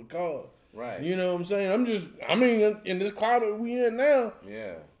people for the cause. Right. You know what I'm saying? In this climate we in now.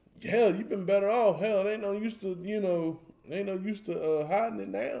 Yeah. Hell, you've been better off. Hell, they ain't no use to hiding it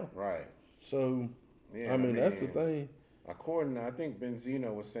now. Right. So, yeah, that's the thing. According to, I think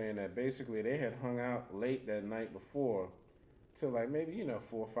Benzino was saying that basically they had hung out late that night before till like maybe 4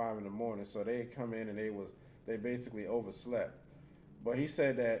 or 5 in the morning. So they had come in and they basically overslept. But he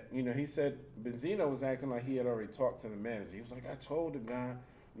said that, Benzino was acting like he had already talked to the manager. He was like, I told the guy,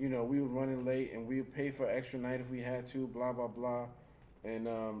 we were running late and we would pay for an extra night if we had to, blah, blah, blah. And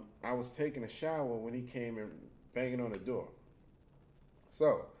I was taking a shower when he came and banging on the door.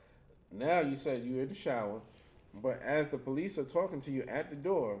 So now you said you were in the shower, but as the police are talking to you at the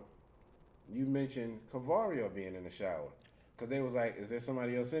door, you mentioned Cavario being in the shower. Because they was like, is there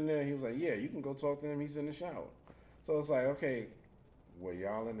somebody else in there? He was like, yeah, you can go talk to him. He's in the shower. So it's like, okay, were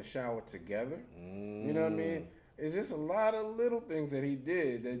y'all in the shower together? You know what I mean? It's just a lot of little things that he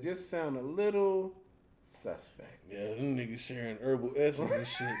did that just sound a little suspect. Yeah, them niggas sharing herbal essence and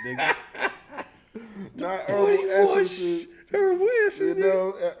shit, nigga. Not herbal essences. Herbal essences. You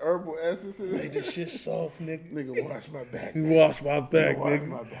know, herbal essences. Make this shit soft, nigga. Nigga, wash my back. You wash my back, nigga. Wash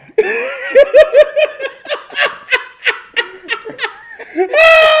my back.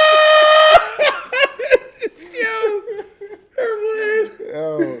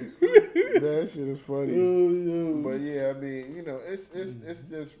 Yo, that shit is funny. But yeah, I mean, you know, it's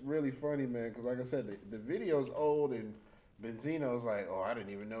just really funny, man. Because like I said, the video's old, and Benzino's like, oh, I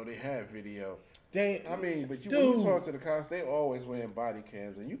didn't even know they had video. Dang, I mean, but when you talk to the cops, they always wearing body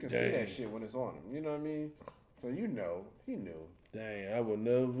cams, and you can see that shit when it's on them. You know what I mean? So you know, he knew. Dang, I would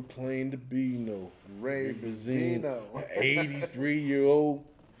never claim to be no Ray Benzino, 83-year-old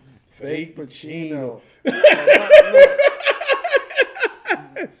fake Pacino.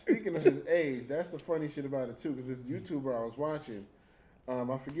 Speaking of his age, that's the funny shit about it too. Because this YouTuber I was watching,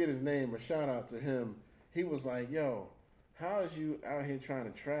 I forget his name, but shout out to him. He was like, "Yo, how is you out here trying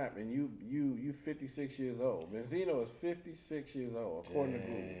to trap and you 56 years old? Benzino is 56 years old according to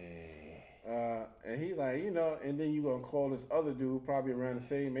Google." And he like, you know, and then you gonna call this other dude probably around the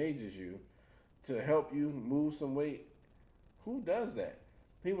same age as you to help you move some weight. Who does that?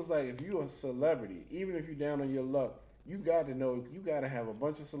 He was like, if you're a celebrity, even if you're down on your luck, you got to know, you got to have a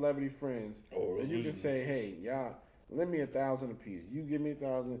bunch of celebrity friends that you can say, hey, y'all, lend me $1,000 a piece. You give me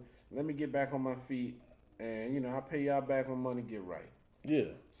 $1,000, let me get back on my feet, and, you know, I'll pay y'all back my money, get right. Yeah.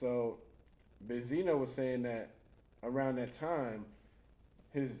 So, Benzino was saying that around that time,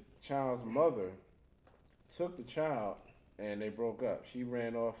 his child's mother took the child, and they broke up. She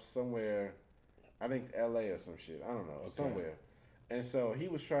ran off somewhere, I think L.A. or some shit. I don't know, somewhere. And so, he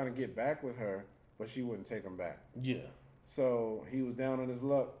was trying to get back with her, but she wouldn't take him back. Yeah. So he was down on his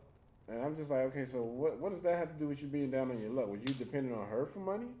luck. And I'm just like, okay, so what does that have to do with you being down on your luck? Was you depending on her for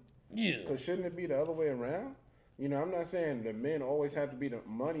money? Yeah. Because shouldn't it be the other way around? You know, I'm not saying that men always have to be the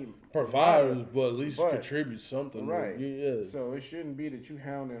money providers, but at least contribute something. Right. Yeah. So it shouldn't be that you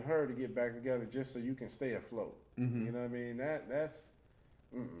hounding her to get back together just so you can stay afloat. Mm-hmm. You know what I mean? That's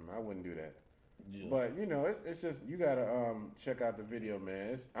I wouldn't do that. Yeah. But, you know, it's just, you got to check out the video,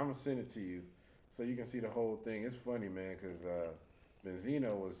 man. I'm going to send it to you so you can see the whole thing. It's funny, man, because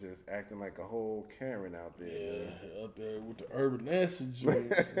Benzino was just acting like a whole Karen out there. Yeah, man. out there with the urban essence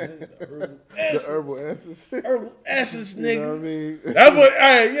joints, man. The herbal essence. Herbal essence, niggas. You know what I mean?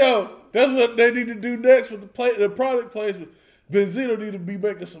 That's what they need to do next with the product placement. Benzino need to be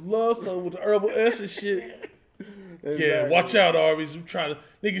making some love songs with the herbal essence shit. Exactly. Yeah, watch out, Arby's.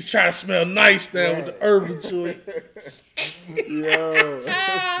 Niggas try to smell nice now with the herbal joint. Yo,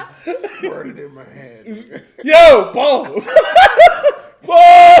 squirted in my hand. Yo, Paul.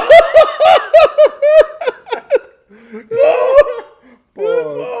 Paul.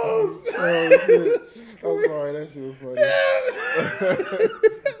 Oh, shit. I'm sorry, that shit was funny.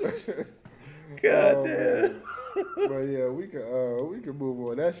 God damn. But yeah, we can move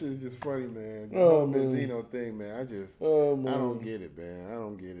on. That shit is just funny, man. The whole Benzino thing, man. I don't get it, man. I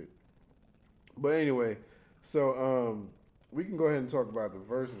don't get it. But anyway, so we can go ahead and talk about the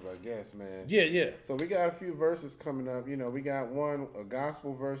verses, I guess, man. Yeah. So we got a few verses coming up. You know, we got a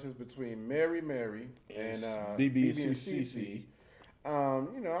gospel verses between Mary and BB and CC.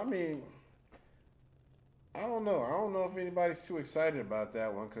 You know, I mean, I don't know. I don't know if anybody's too excited about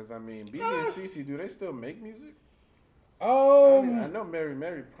that one because, I mean, BB and CC, do they still make music? I know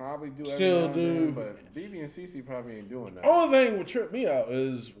Mary probably do every now and then, but BB and CC probably ain't doing that. Only thing that would trip me out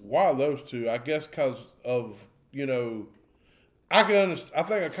is why those two. I guess because of, you know, I think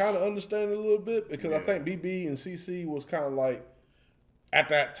I kind of understand it a little bit because I think BB and CC was kind of like at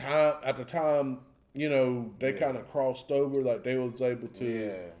the time, you know, they kind of crossed over, like they was able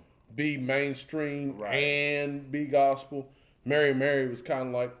to be mainstream and be gospel. Mary was kind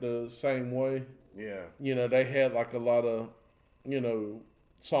of like the same way. Yeah. You know, they had like a lot of, you know,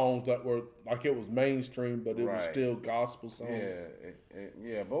 songs that were like it was mainstream, but it was still gospel songs.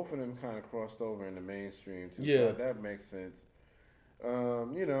 Yeah, both of them kind of crossed over in the mainstream too. Yeah. So that makes sense.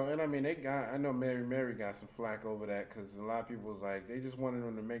 You know, and I mean, I know Mary got some flack over that because a lot of people was like, they just wanted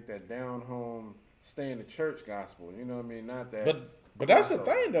them to make that down home, stay in the church gospel. You know what I mean? Not that. But that's the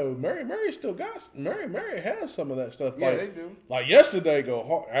thing though. Mary has some of that stuff. Yeah, they do. Like yesterday, I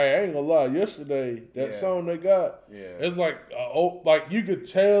ain't gonna lie. Yesterday, that song they got, it's like old, like you could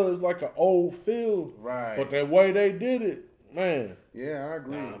tell it's like an old feel. Right. But the way they did it, man. Yeah, I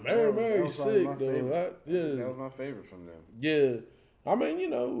agree. Mary's sick though. That was my favorite from them. Yeah. I mean,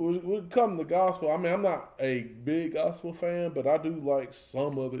 when it comes to gospel, I mean, I'm not a big gospel fan, but I do like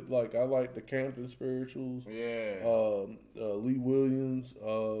some of it. Like, I like the Campton Spirituals. Yeah. Lee Williams.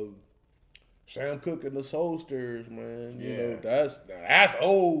 Sam Cooke and the Soul Stirrers, man. Yeah. That's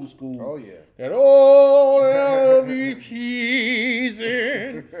old school. Oh, yeah. That old love you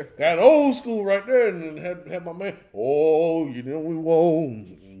teasing. That old school right there. And then had my man, we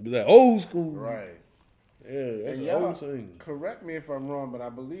won't. That old school. Right. Yeah, that's and an old thing. Correct me if I'm wrong, but I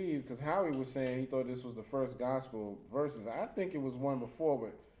believe, because Howie was saying he thought this was the first gospel Versuz. I think it was one before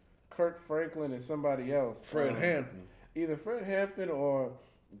with Kirk Franklin and somebody else. Fred Hampton. Either Fred Hampton or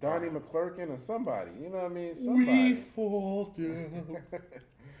Donnie McClurkin or somebody. You know what I mean? Somebody. We fall down.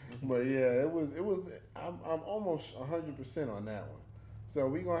 But yeah, it was. I'm almost 100% on that one. So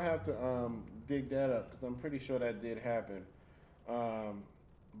we're gonna have to dig that up because I'm pretty sure that did happen.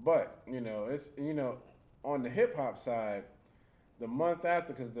 But it's on the hip hop side, the month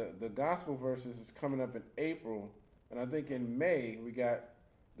after, because the gospel Versuz is coming up in April, and I think in May we got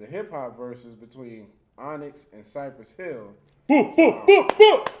the hip hop Versuz between Onyx and Cypress Hill.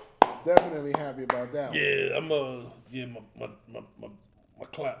 Definitely happy about that one. Yeah, my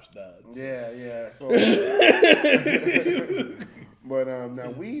claps died. Yeah. So, but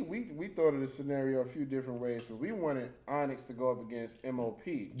now we thought of this scenario a few different ways. So we wanted Onyx to go up against MOP.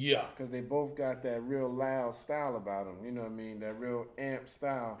 Yeah, because they both got that real loud style about them. You know what I mean? That real amp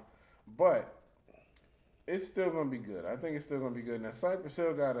style. But it's still gonna be good. I think it's still gonna be good. Now Cypress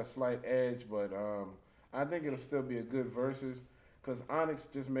Hill got a slight edge, but I think it'll still be a good Versuz because Onyx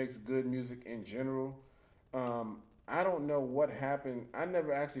just makes good music in general. I don't know what happened. I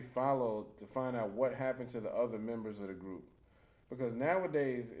never actually followed to find out what happened to the other members of the group. Because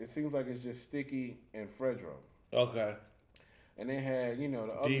nowadays, it seems like it's just Sticky and Fredro. Okay. And they had, the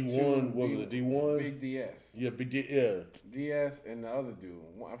other D1, what was it, D1? Big DS. Yeah, Big D, yeah. DS and the other dude.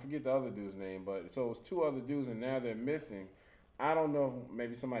 I forget the other dude's name, but so it was two other dudes, and now they're missing. I don't know if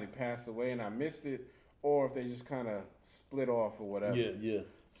maybe somebody passed away and I missed it, or if they just kind of split off or whatever. Yeah.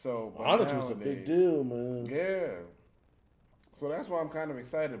 So, Onyx was a big deal, man. Yeah. So that's why I'm kind of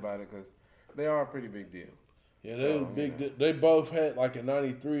excited about it, because they are a pretty big deal. Yeah, they were big. They both had, like in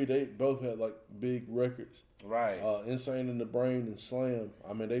 '93, they both had like big records. Right. Insane in the Brain and Slam.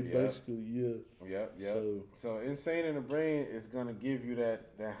 I mean, they basically, Yep. So Insane in the Brain is going to give you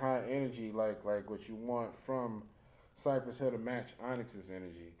that high energy, like what you want from Cypress Hill to match Onyx's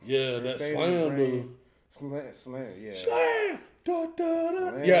energy. Yeah, that Slam, dude. Slam, yeah. Slam! Da,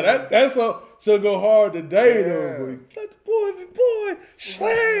 da, da. Yeah, that's so go hard today, though. Let the boy be boy.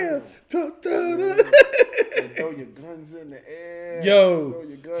 Slam! Da, da, da. And throw your guns in the air. Yo.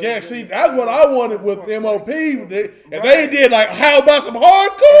 See, that's what I wanted with MOP. If they did, like, how about some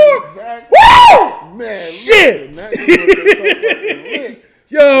hardcore? Exactly. Woo! Man, shit! Listen,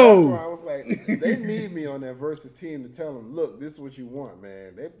 yo. That's why I was like, they need me on that Versuz team to tell them, look, this is what you want,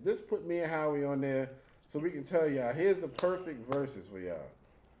 man. They just put me and Howie on there so we can tell y'all, here's the perfect Versuz for y'all.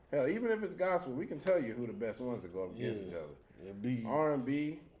 Hell, even if it's gospel, we can tell you who the best ones to go up against each other.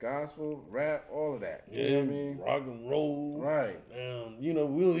 R&B, gospel, rap, all of that. You know what I mean? Rock and roll. Right.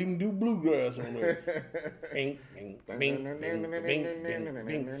 We'll even do bluegrass on there. On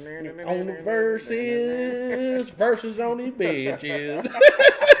the Versuz on these bitches.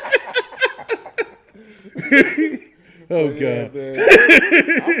 Oh, God. I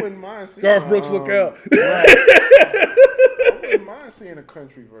wouldn't mind seeing Garth Brooks, look out. I wouldn't mind seeing a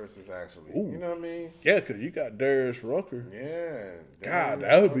country Versuz, actually. Ooh. You know what I mean? Yeah, because you got Darius Rucker. Yeah. God,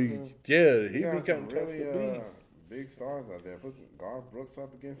 that would be, he'd be kind of tough really, to beat. big stars out there. Put some Garth Brooks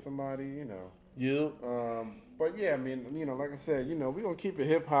up against somebody, Yeah. But yeah, I mean, like I said, we're going to keep it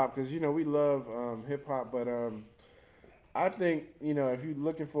hip-hop because, we love hip-hop, but I think, if you're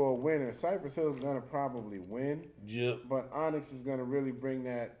looking for a winner, Cypress Hill is going to probably win. Yep. But Onyx is going to really bring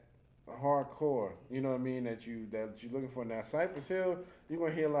that hardcore, you know what I mean, that you're looking for. Now, Cypress Hill, you're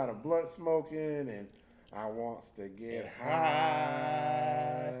going to hear a lot of blood smoking and I wants to get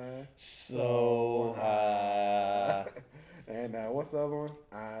high, so high. And what's the other one?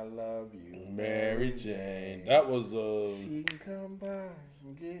 I love you, Mary Jane. That was she can come by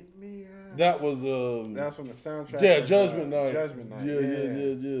and get me high. That was that's from the soundtrack. Yeah, Judgment Night. Judgment Night.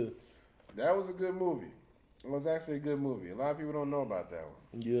 Yeah. That was a good movie. It was actually a good movie. A lot of people don't know about that one.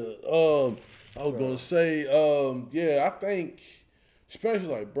 Yeah. I was gonna say, I think, especially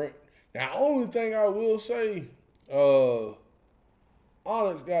like now, only thing I will say, Onyx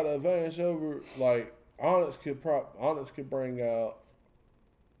got an advantage over, like, Onyx could bring out.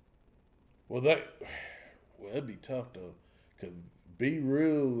 It'd be tough though, cause Be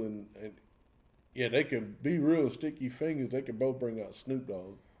Real and Yeah, they can be real sticky fingers. They can both bring out Snoop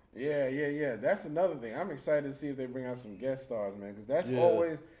Dogg. Yeah. That's another thing. I'm excited to see if they bring out some guest stars, man. Because that's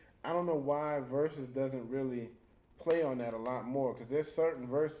always, I don't know why Versuz doesn't really play on that a lot more. Because there's certain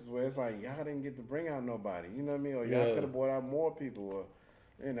verses where it's like, y'all didn't get to bring out nobody. You know what I mean? Or y'all could have brought out more people.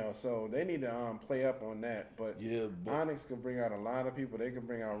 Or, so they need to play up on that. But Onyx could bring out a lot of people. They could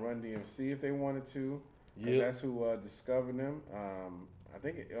bring out Run DMC if they wanted to. Yeah. That's who discovered them. I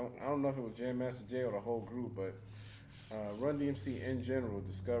don't know if it was Jam Master Jay or the whole group, but Run DMC in general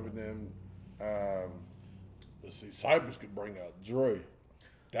discovered them. Let's see, Cypress could bring out Dre.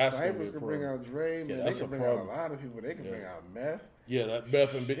 Cypress could bring out Dre. Man, they could bring out a lot of people. They could bring out Meth. Yeah, that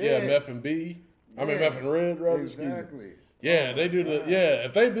Meth and B. Yeah, Meth and B. I mean Meth and Red, rather. Exactly. Yeah, they do the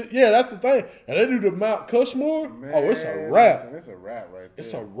if they that's the thing, and they do the Mount Cushmore. Man, it's a wrap. Listen, it's a wrap right there.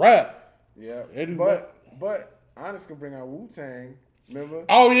 It's a wrap. Yeah, but Onyx could bring out Wu-Tang. Remember?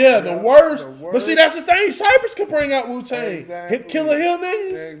 Oh yeah, the worst. But see, that's the thing. Cypress could bring out Wu-Tang. Exactly. Killer Hill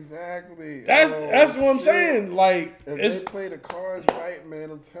niggas. Exactly. That's what I'm saying. Like, if they play the cards right,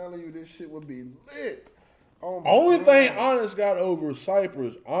 man, I'm telling you, this shit would be lit. Oh my Only God. thing Onyx got over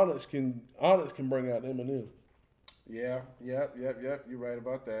Cypress, Onyx can bring out Eminem. Yeah. Yep. You're right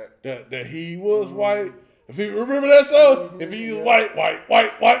about that. That he was white. If you remember that song, if he was white.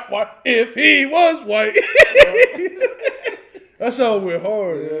 If he was white. That song went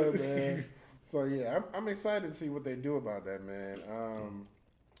hard. Yeah, man. So yeah, I'm excited to see what they do about that, man.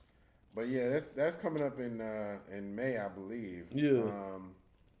 But yeah, that's coming up in May, I believe. Yeah.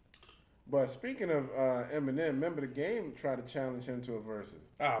 But speaking of Eminem, remember the Game tried to challenge him to a Versus.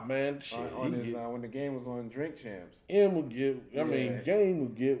 Ah man, shit. When the Game was on Drink Champs. Game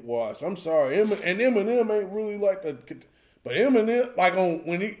would get washed. I'm sorry, Eminem ain't really like the, but Eminem like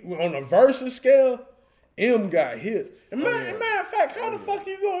on a Versus scale, M got hits. And matter of fact, how the fuck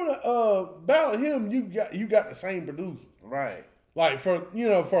you gonna battle him? You got the same producer, right? Like for at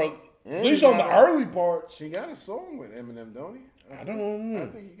least on the early parts. He got a song with Eminem, don't he? I don't know. I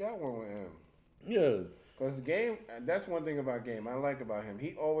think he got one with him. Yeah. Because Game, that's one thing about Game I like about him.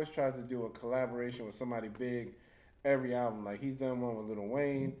 He always tries to do a collaboration with somebody big every album. Like he's done one with Lil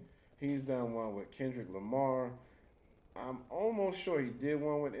Wayne. He's done one with Kendrick Lamar. I'm almost sure he did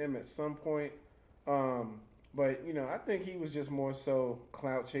one with him at some point. But, I think he was just more so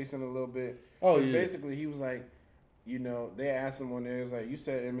clout chasing a little bit. Oh, yeah. Basically, he was like, they asked him on there, it was like, you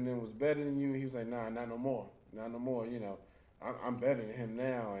said Eminem was better than you. He was like, nah, not no more. Not no more, I'm better than him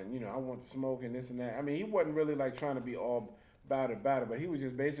now, and I want to smoke and this and that. I mean, he wasn't really like trying to be all about it, but he was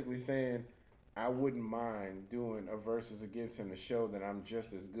just basically saying, I wouldn't mind doing a versus against him to show that I'm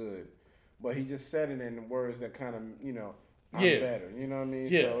just as good. But he just said it in words that kind of, I'm better. You know what I mean?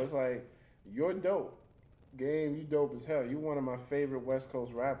 Yeah. So it's like, you're dope. Game, you dope as hell. You one of my favorite West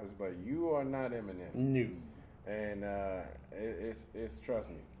Coast rappers, but you are not Eminem. No. And it's trust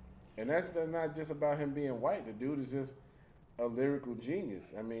me. And that's not just about him being white. The dude is just a lyrical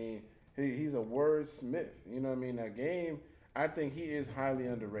genius. I mean, he's a wordsmith. You know what I mean? That Game, I think he is highly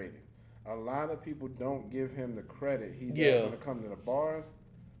underrated. A lot of people don't give him the credit he does when it comes to the bars,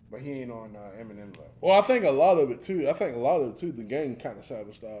 but he ain't on Eminem level. Well, I think a lot of it too. The Game kind of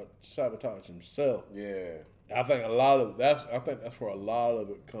sabotaged himself. Yeah. I think that's where a lot of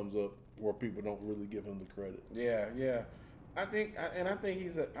it comes up, where people don't really give him the credit. Yeah. I think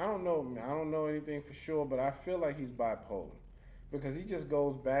he's I don't know anything for sure, but I feel like he's bipolar. Because he just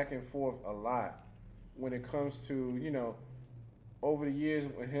goes back and forth a lot when it comes to, over the years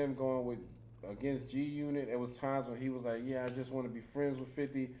with him going against G Unit, there was times when he was like, yeah, I just want to be friends with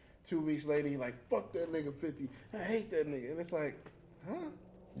 50. 2 weeks later, he like, fuck that nigga 50. I hate that nigga. And it's like, huh?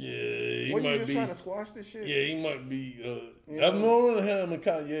 Yeah, he might you just be trying to squash this shit. Yeah, he might be. I've known him and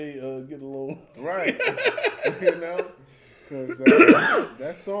Kanye get along. Right. Because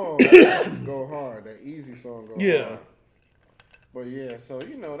that song go hard. That Easy song go hard. But yeah, so it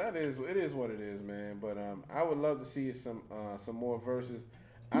is what it is, man. But I would love to see some more verses.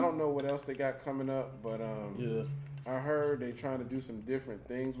 I don't know what else they got coming up, but I heard they trying to do some different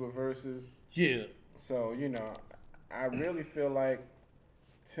things with verses. Yeah. So I really feel like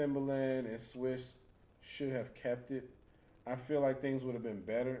Timbaland and Swish should have kept it. I feel like things would have been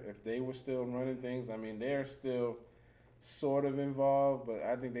better if they were still running things. I mean, they're still sort of involved, but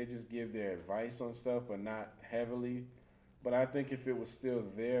I think they just give their advice on stuff, but not heavily. But I think if it was still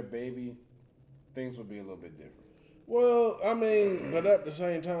their baby, things would be a little bit different. Well, I mean, but at the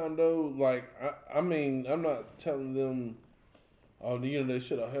same time, though, like, I mean, I'm not telling them, they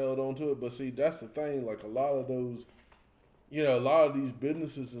should have held on to it. But see, that's the thing. Like, a lot of those, a lot of these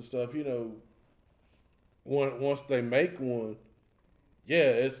businesses and stuff, once they make one, yeah,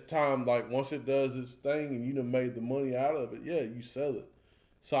 it's time. Like once it does its thing and you done made the money out of it, yeah, you sell it.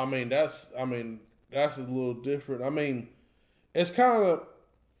 So that's a little different. I mean, it's kind of,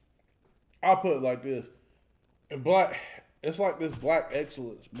 I'll put it like this: it's like this black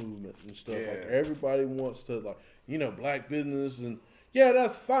excellence movement and stuff. Yeah. Like everybody wants to black business and yeah,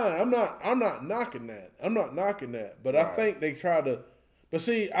 that's fine. I'm not knocking that. But right. I think they try to. But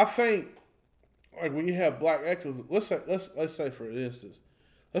see, I think like when you have black excellence, let's say for instance,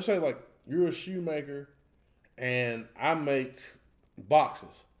 let's say like you're a shoemaker and I make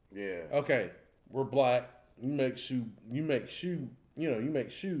boxes. Yeah. Okay, we're black. You make shoes,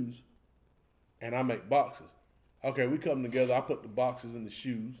 and I make boxes. Okay, we come together. I put the boxes in the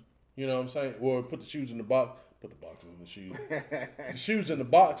shoes. You know what I'm saying? Or put the shoes in the box. Put the boxes in the shoes. The shoes in the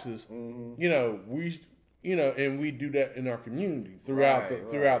boxes. Mm-hmm. And we do that in our community throughout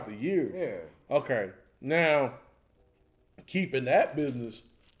the year. Yeah. Okay. Now, keeping that business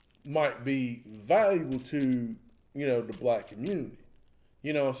might be valuable to the black community.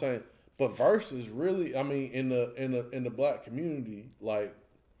 You know what I'm saying? But Versuz really, I mean, in the black community, like,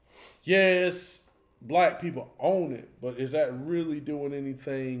 yes, black people own it, but is that really doing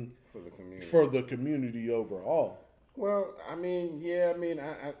anything for the community overall? Well, I mean, yeah,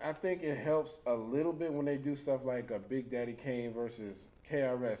 I think it helps a little bit when they do stuff like a Big Daddy Kane versus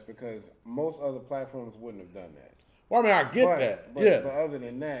KRS, because most other platforms wouldn't have done that. Well, I mean, I get that. But other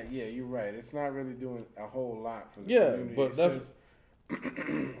than that, yeah, you're right. It's not really doing a whole lot for the community. But that's just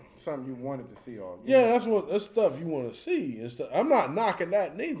something you wanted to see all year. Yeah, that's stuff you want to see and stuff. I'm not knocking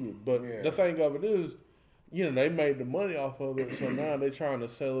that neither, but the thing of it is, they made the money off of it, so now they're trying to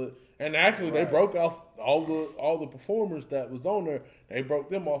sell it. And actually, they broke off all the performers that was on there. They broke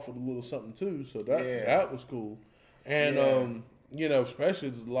them off with a little something too, so that was cool. And especially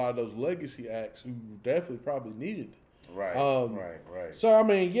there's a lot of those legacy acts who definitely probably needed it. Right. So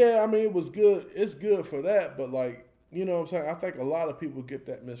it was good. It's good for that, but like. You know what I'm saying? I think a lot of people get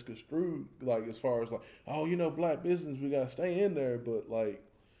that misconstrued, like as far as like, oh, black business, we gotta stay in there. But like,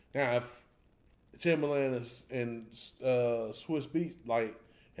 now if Timberland and Swiss Beats, like,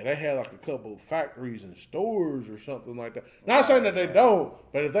 and they had like a couple of factories and stores or something like that. Not saying that they don't,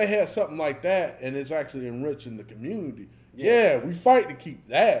 but if they had something like that and it's actually enriching the community, we fight to keep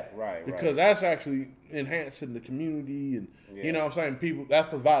that, because that's actually enhancing the community and you know what I'm saying, people that's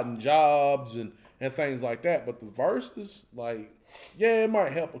providing jobs and things like that. But the Versuz, like, it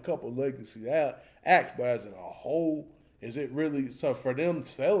might help a couple legacy acts, but as in a whole, is it really? So for them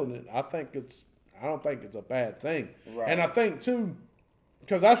selling it, I don't think it's a bad thing. Right. And I think too,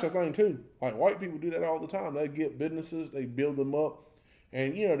 because that's the thing too. Like white people do that all the time. They get businesses, they build them up,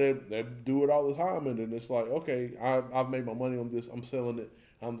 and they do it all the time. And then it's like, okay, I've made my money on this. I'm selling it.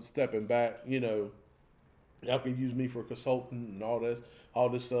 I'm stepping back. Y'all can use me for consulting and all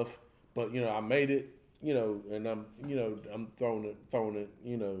this stuff. But I made it, and I'm throwing it,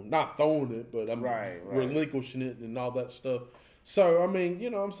 not throwing it, but I'm relinquishing it and all that stuff. So I'm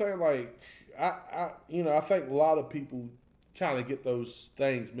saying, like, I think a lot of people kind of get those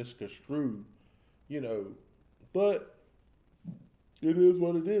things misconstrued, but it is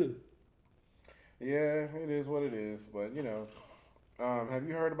what it is. Yeah, it is what it is. But have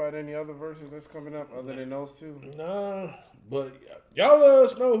you heard about any other verses that's coming up other than those two? Nah. But y'all let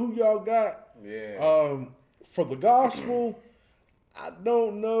us know who y'all got. Yeah. For the gospel, I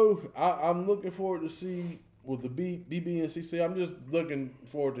don't know. I'm looking forward to see with the BB and CC. I'm just looking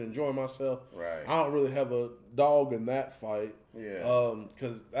forward to enjoying myself. Right. I don't really have a dog in that fight. Yeah.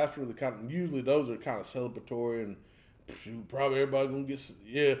 Because that's really usually those are kind of celebratory and probably everybody gonna get.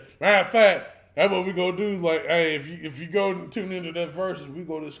 Yeah. Matter of fact. That's what we gonna do. Like, hey, if you go and tune into that Versuz, we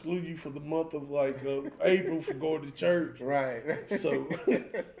gonna exclude you for the month of like April for going to church. Right. So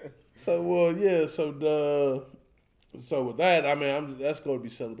with that, that's gonna be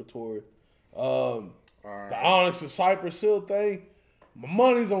celebratory. Right. The Onyx and Cypress Hill thing, my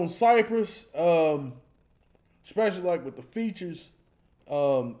money's on Cypress. Especially like with the features.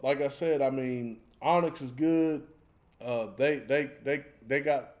 Like I said, Onyx is good. They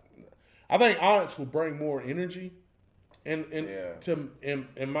got. I think Onyx will bring more energy, but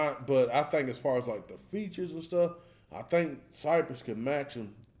I think as far as like the features and stuff, I think Cypress can match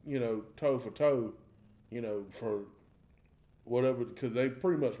them, toe for toe, for whatever, because they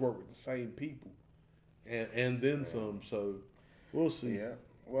pretty much work with the same people, and then some. So we'll see. Yeah.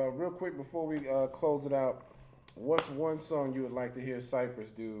 Well, real quick before we close it out, what's one song you would like to hear Cypress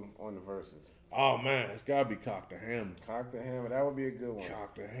do on the Versuz? Oh, man, it's got to be Cock the Hammer. Cock the Hammer, that would be a good one.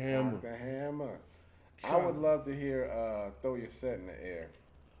 Cock the Hammer. Cock the Hammer. I would love to hear Throw Your Set in the Air.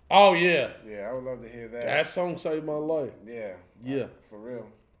 Oh, yeah. Yeah, I would love to hear that. That song saved my life. Yeah. Yeah. For real.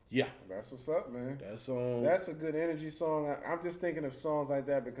 Yeah. That's what's up, man. That's a good energy song. I'm just thinking of songs like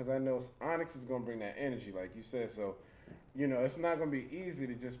that because I know Onyx is going to bring that energy, like you said. So, it's not going to be easy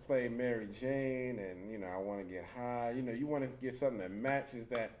to just play Mary Jane and, I want to get high. You want to get something that matches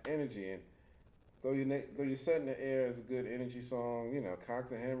that energy. And though you're set in the air is a good energy song. Cock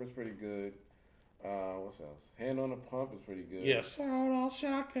the Hammer is pretty good. What's else? Hand on the Pump is pretty good. Yeah, sawed-off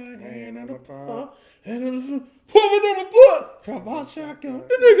shotgun, hand on the pump, and pumping on the butt. Come on, shotgun.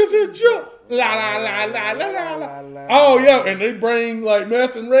 The niggas in jump. La la la la la la la. Oh, yo, and they bring like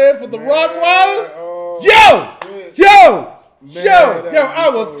meth and red for the rock wall. Yo,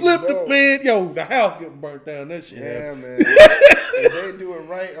 I would flip the bed. Yo, the house getting burnt down. That shit. Yeah, man. If they do it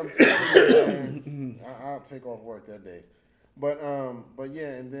right, I'm telling you, man, I'll take off work that day. But yeah,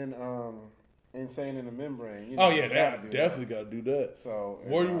 and then Insane in the Membrane. They definitely got to do that. So,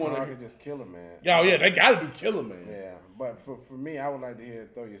 where you want to just Killer Man. Oh yeah, they got to do Killer Man. Yeah, but for me, I would like to hear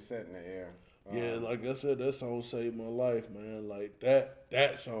Throw Your Set in the Air. Yeah, like I said, that song saved my life, man. Like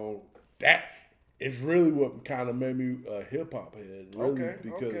that song, that is really what kind of made me a hip hop head. Really,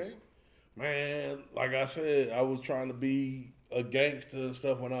 because man, like I said, I was trying to be a gangster and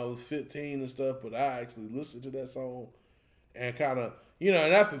stuff when I was 15 and stuff, but I actually listened to that song and kind of,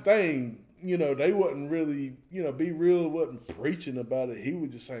 and that's the thing. They wasn't really, Be Real wasn't preaching about it. He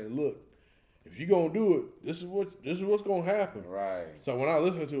was just saying, look, if you're gonna do it, this is what's gonna happen. Right. So when I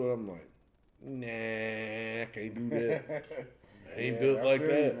listen to it, I'm like, nah, I can't do that. I ain't built like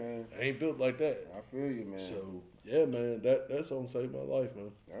that. I ain't built like that. I feel you, man. So yeah, man, that song saved my life,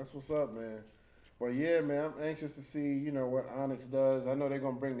 man. That's what's up, man. But yeah, man, I'm anxious to see, what Onyx does. I know they're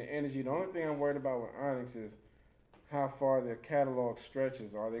gonna bring the energy. The only thing I'm worried about with Onyx is how far their catalog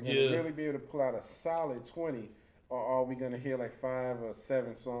stretches. Are they going to really be able to pull out a solid 20, or are we going to hear like 5 or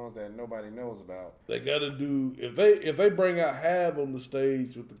 7 songs that nobody knows about? They got to do, if they bring out Have on the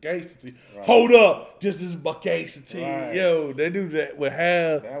stage with the Gangsta T, hold up, this is my Gangsta T. Right. Yo, they do that with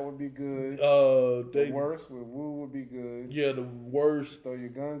Have. That would be good. The Worst with Woo would be good. Yeah, The Worst. Throw Your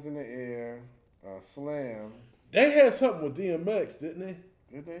Guns in the Air. Slam. They had something with DMX, didn't they?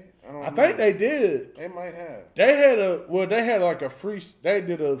 Did they? I think they did. They might have. They had like they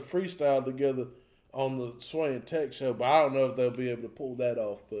did a freestyle together on the Sway and Tech show, but I don't know if they'll be able to pull that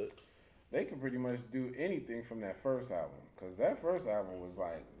off. But they can pretty much do anything from that first album, because that first album was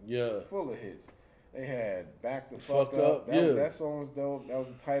like full of hits. They had Back the Fuck Up. That song was dope. That was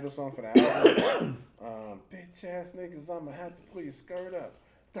the title song for the album. Bitch ass niggas, I'ma have to pull your skirt up.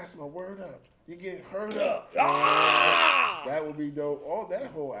 That's my word up. You get hurt up. That would be dope. That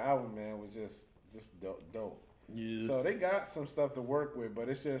whole album, man, was just dope. Yeah. So they got some stuff to work with, but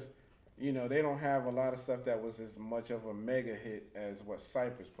it's just, they don't have a lot of stuff that was as much of a mega hit as what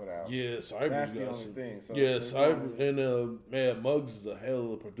Cypress put out. Yeah, Cypress. That's the only thing. So Cypress and man, Muggs is a hell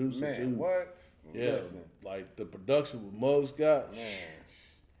of a producer too. What? Yeah, like the production with Muggs got. Man.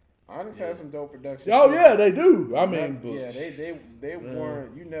 Onyx has some dope production. Oh yeah, they do. I mean, they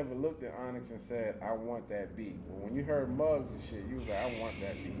weren't. You never looked at Onyx and said, "I want that beat." But when you heard Muggs and shit, you was like, "I want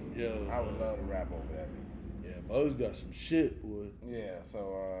that beat." Yeah, I would love to rap over that beat. Yeah, Muggs got some shit, boy. Yeah,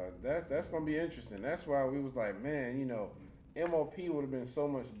 so that's gonna be interesting. That's why we was like, man, MOP would have been so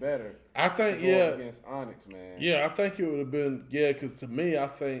much better. I think against Onyx, man. Yeah, I think it would have been because to me, I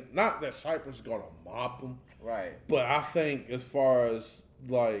think not that Cypress is gonna mop them, right? But I think as far as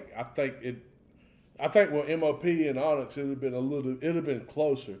like, I think with MOP and Onyx, it'd have been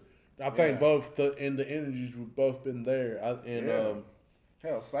closer. I think both the energies would both been there.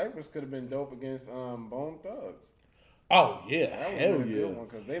 Hell, Cypress could have been dope against Bone Thugs. Oh yeah, that would have been a good one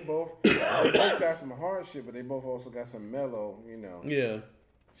because they both got some hard shit, but they both also got some mellow,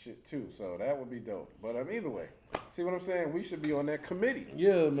 shit too. So that would be dope. But either way, see what I'm saying? We should be on that committee.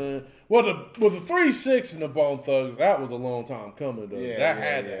 Yeah, man. Well, the 3-6 and the Bone Thugs, that was a long time coming though. Yeah, that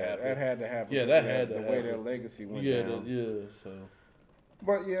had to happen. That had to happen. Yeah, that had to happen. The way their legacy went down. So.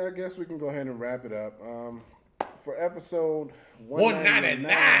 But yeah, I guess we can go ahead and wrap it up. For episode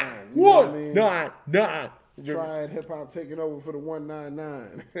 199. 199. Triad Hip Hop taking over for the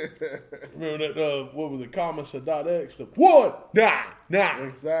 199. Remember that? What was it? Comma.x. The 199.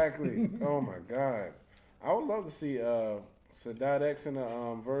 Exactly. Oh my God. I would love to see Sadat X in the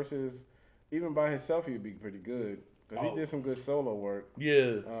Versuz. Even by himself, he'd be pretty good because he did some good solo work.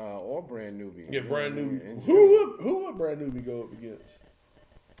 Yeah. Or Brand Newbie. Yeah, Brand Newbie. Who would Brand Newbie go up against?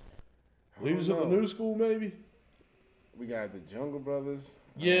 Leaders of the New School, maybe. We got the Jungle Brothers.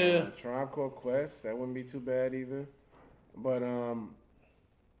 Yeah. Tribe Called Quest. That wouldn't be too bad either. But, I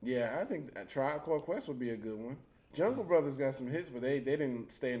think Tribe Called Quest would be a good one. Jungle Brothers got some hits, but they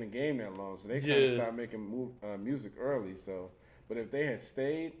didn't stay in the game that long, so they kind of stopped making music early. So, but if they had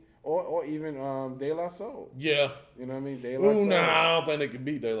stayed, or even De La Soul, yeah, you know what I mean. De La Soul. Nah, I don't think they could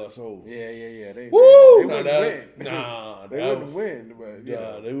beat De La Soul. Yeah. They wouldn't win. Nah, they wouldn't win, but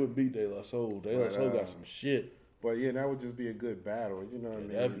they would beat De La Soul. De La Soul got some shit. But yeah, that would just be a good battle. You know what I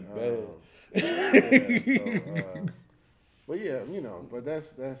mean? That'd be bad. But yeah, but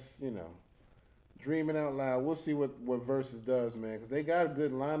that's dreaming out loud. We'll see what Versuz does, man, because they got a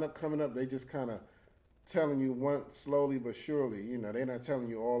good lineup coming up. They just kind of telling you one slowly but surely. They're not telling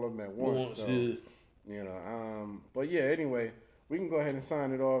you all of them at once. So, but yeah, anyway, we can go ahead and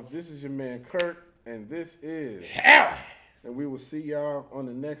sign it off. This is your man Kurt, and this is Howie. And we will see y'all on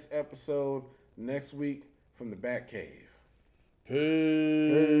the next episode next week from the Bat Cave. Peace.